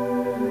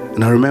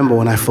 And I remember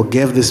when I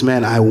forgave this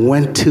man, I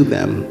went to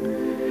them.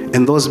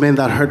 And those men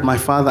that hurt my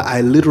father,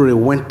 I literally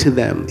went to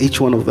them, each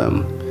one of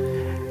them.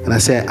 And I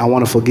said, I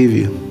want to forgive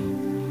you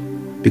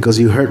because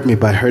you hurt me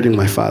by hurting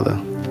my father.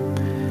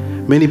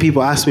 Many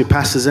people ask me,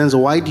 Pastor Zenzo,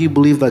 why do you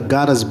believe that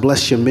God has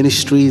blessed your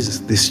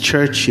ministries, this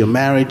church, your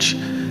marriage?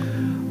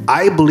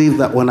 I believe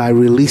that when I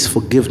release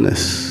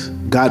forgiveness,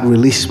 God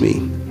released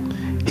me.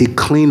 He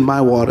cleaned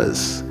my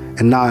waters.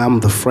 And now I'm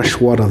the fresh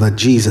water that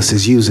Jesus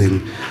is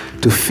using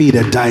to feed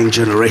a dying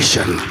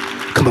generation.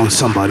 Come on,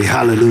 somebody.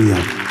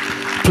 Hallelujah.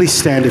 Please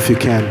stand if you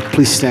can.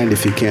 Please stand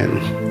if you can.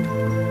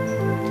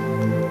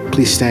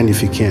 Please stand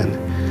if you can.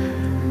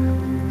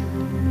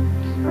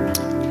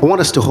 I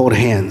want us to hold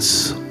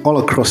hands all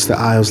across the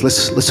aisles.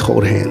 Let's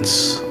hold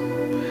hands.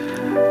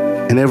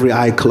 And every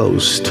eye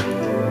closed.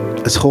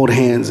 Let's hold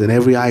hands and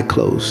every eye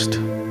closed.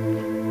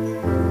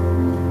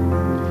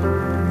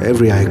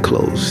 Every eye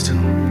closed.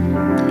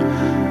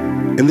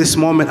 In this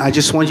moment, I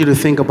just want you to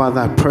think about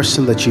that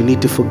person that you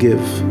need to forgive.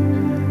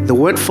 The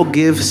word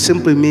forgive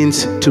simply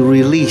means to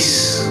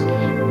release.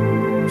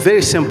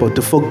 Very simple.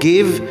 To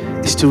forgive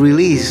is to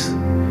release.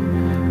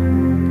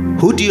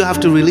 Who do you have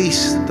to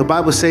release? The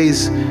Bible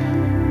says,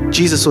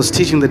 Jesus was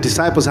teaching the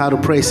disciples how to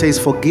pray. It says,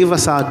 forgive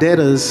us our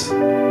debtors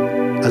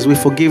as we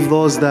forgive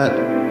those that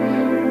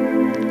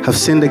have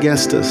sinned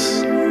against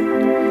us.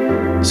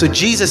 So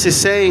Jesus is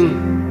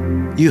saying,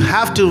 you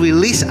have to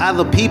release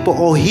other people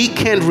or He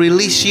can't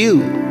release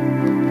you.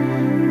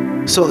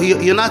 So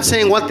you're not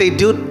saying what they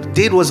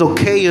did was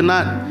okay. You're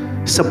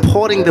not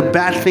supporting the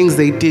bad things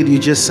they did.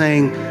 You're just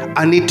saying,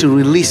 I need to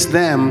release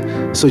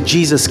them so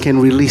Jesus can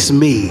release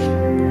me.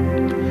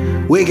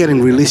 We're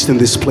getting released in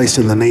this place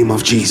in the name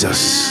of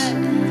Jesus.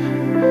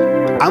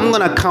 I'm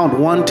going to count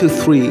 1, 2,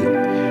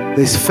 3.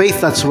 There's faith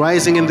that's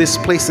rising in this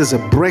place. There's a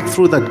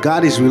breakthrough that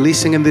God is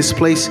releasing in this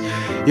place.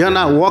 You're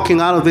not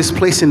walking out of this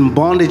place in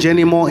bondage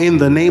anymore in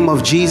the name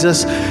of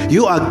Jesus.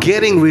 You are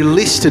getting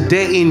released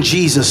today in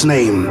Jesus'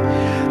 name.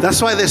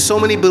 That's why there's so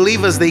many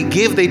believers. They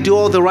give, they do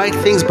all the right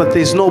things, but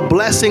there's no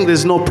blessing,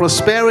 there's no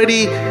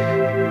prosperity.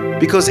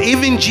 Because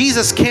even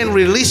Jesus can't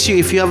release you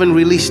if you haven't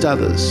released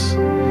others.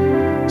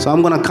 So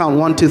I'm going to count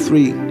 1, 2,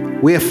 3.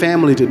 We're a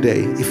family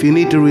today. If you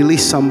need to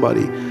release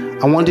somebody,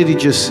 I want you to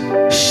just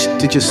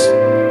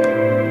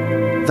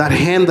that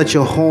hand that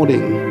you're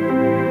holding,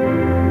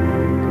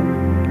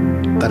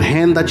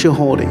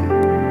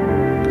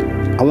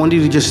 I want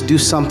you to just do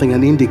something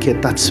and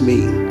indicate that's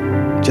me.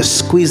 Just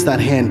squeeze that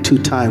hand 2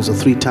 times or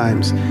 3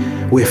 times.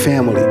 We're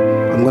family.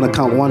 I'm going to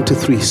count 1, 2,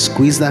 3.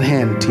 Squeeze that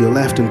hand to your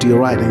left and to your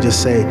right and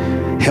just say,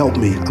 help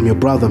me. I'm your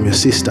brother. I'm your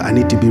sister. I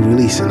need to be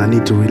released and I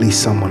need to release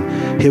someone.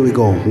 Here we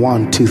go.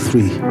 1, 2,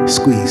 3.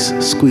 Squeeze,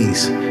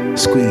 squeeze,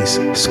 squeeze,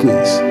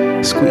 squeeze,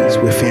 squeeze.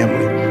 We're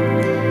family.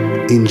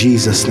 In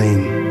Jesus'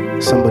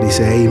 name. Somebody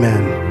say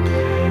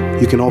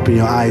amen. You can open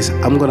your eyes.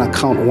 I'm going to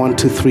count 1,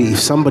 2, 3. If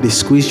somebody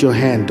squeezed your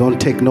hand, don't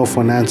take no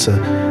for an answer.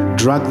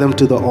 Drag them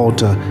to the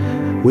altar.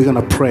 We're going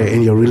to pray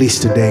and you're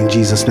released today in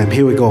Jesus' name.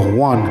 Here we go.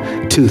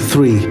 1, 2,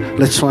 3.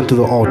 Let's run to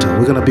the altar.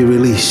 We're going to be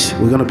released.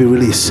 We're going to be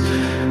released.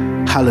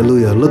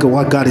 Hallelujah. Look at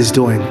what God is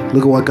doing.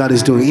 Look at what God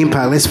is doing.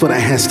 Impact, let's put our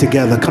hands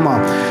together. Come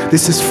on.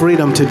 This is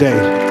freedom today.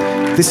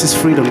 This is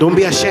freedom. Don't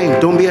be ashamed.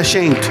 Don't be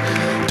ashamed.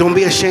 Don't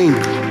be ashamed.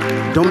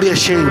 Don't be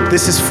ashamed.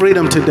 This is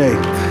freedom today.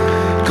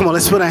 Come on,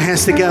 let's put our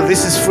hands together.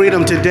 This is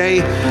freedom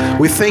today.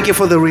 We thank you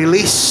for the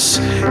release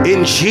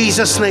in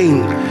Jesus'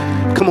 name.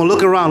 Come on,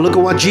 look around. Look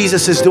at what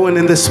Jesus is doing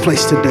in this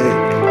place today.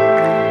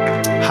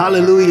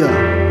 Hallelujah.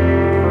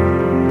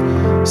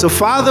 So,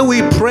 Father,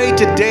 we pray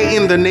today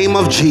in the name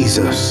of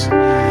Jesus.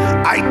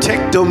 I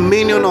take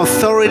dominion,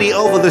 authority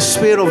over the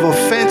spirit of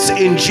offense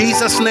in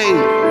Jesus' name.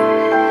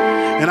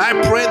 And I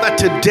pray that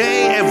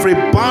today every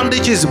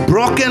bondage is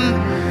broken.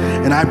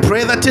 And I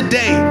pray that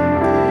today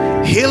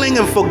healing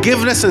and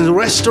forgiveness and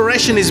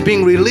restoration is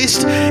being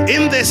released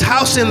in this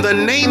house in the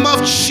name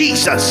of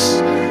Jesus.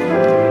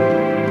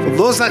 For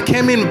those that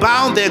came in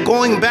bound, they're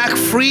going back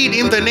freed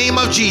in the name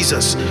of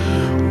Jesus.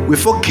 We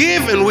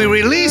forgive and we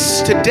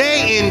release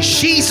today in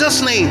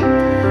Jesus' name.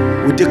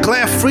 We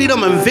declare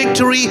freedom and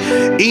victory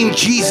in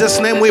Jesus'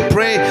 name. We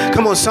pray.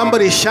 Come on,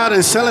 somebody shout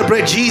and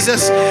celebrate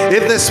Jesus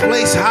in this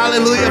place.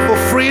 Hallelujah for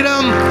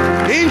freedom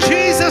in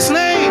Jesus'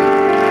 name.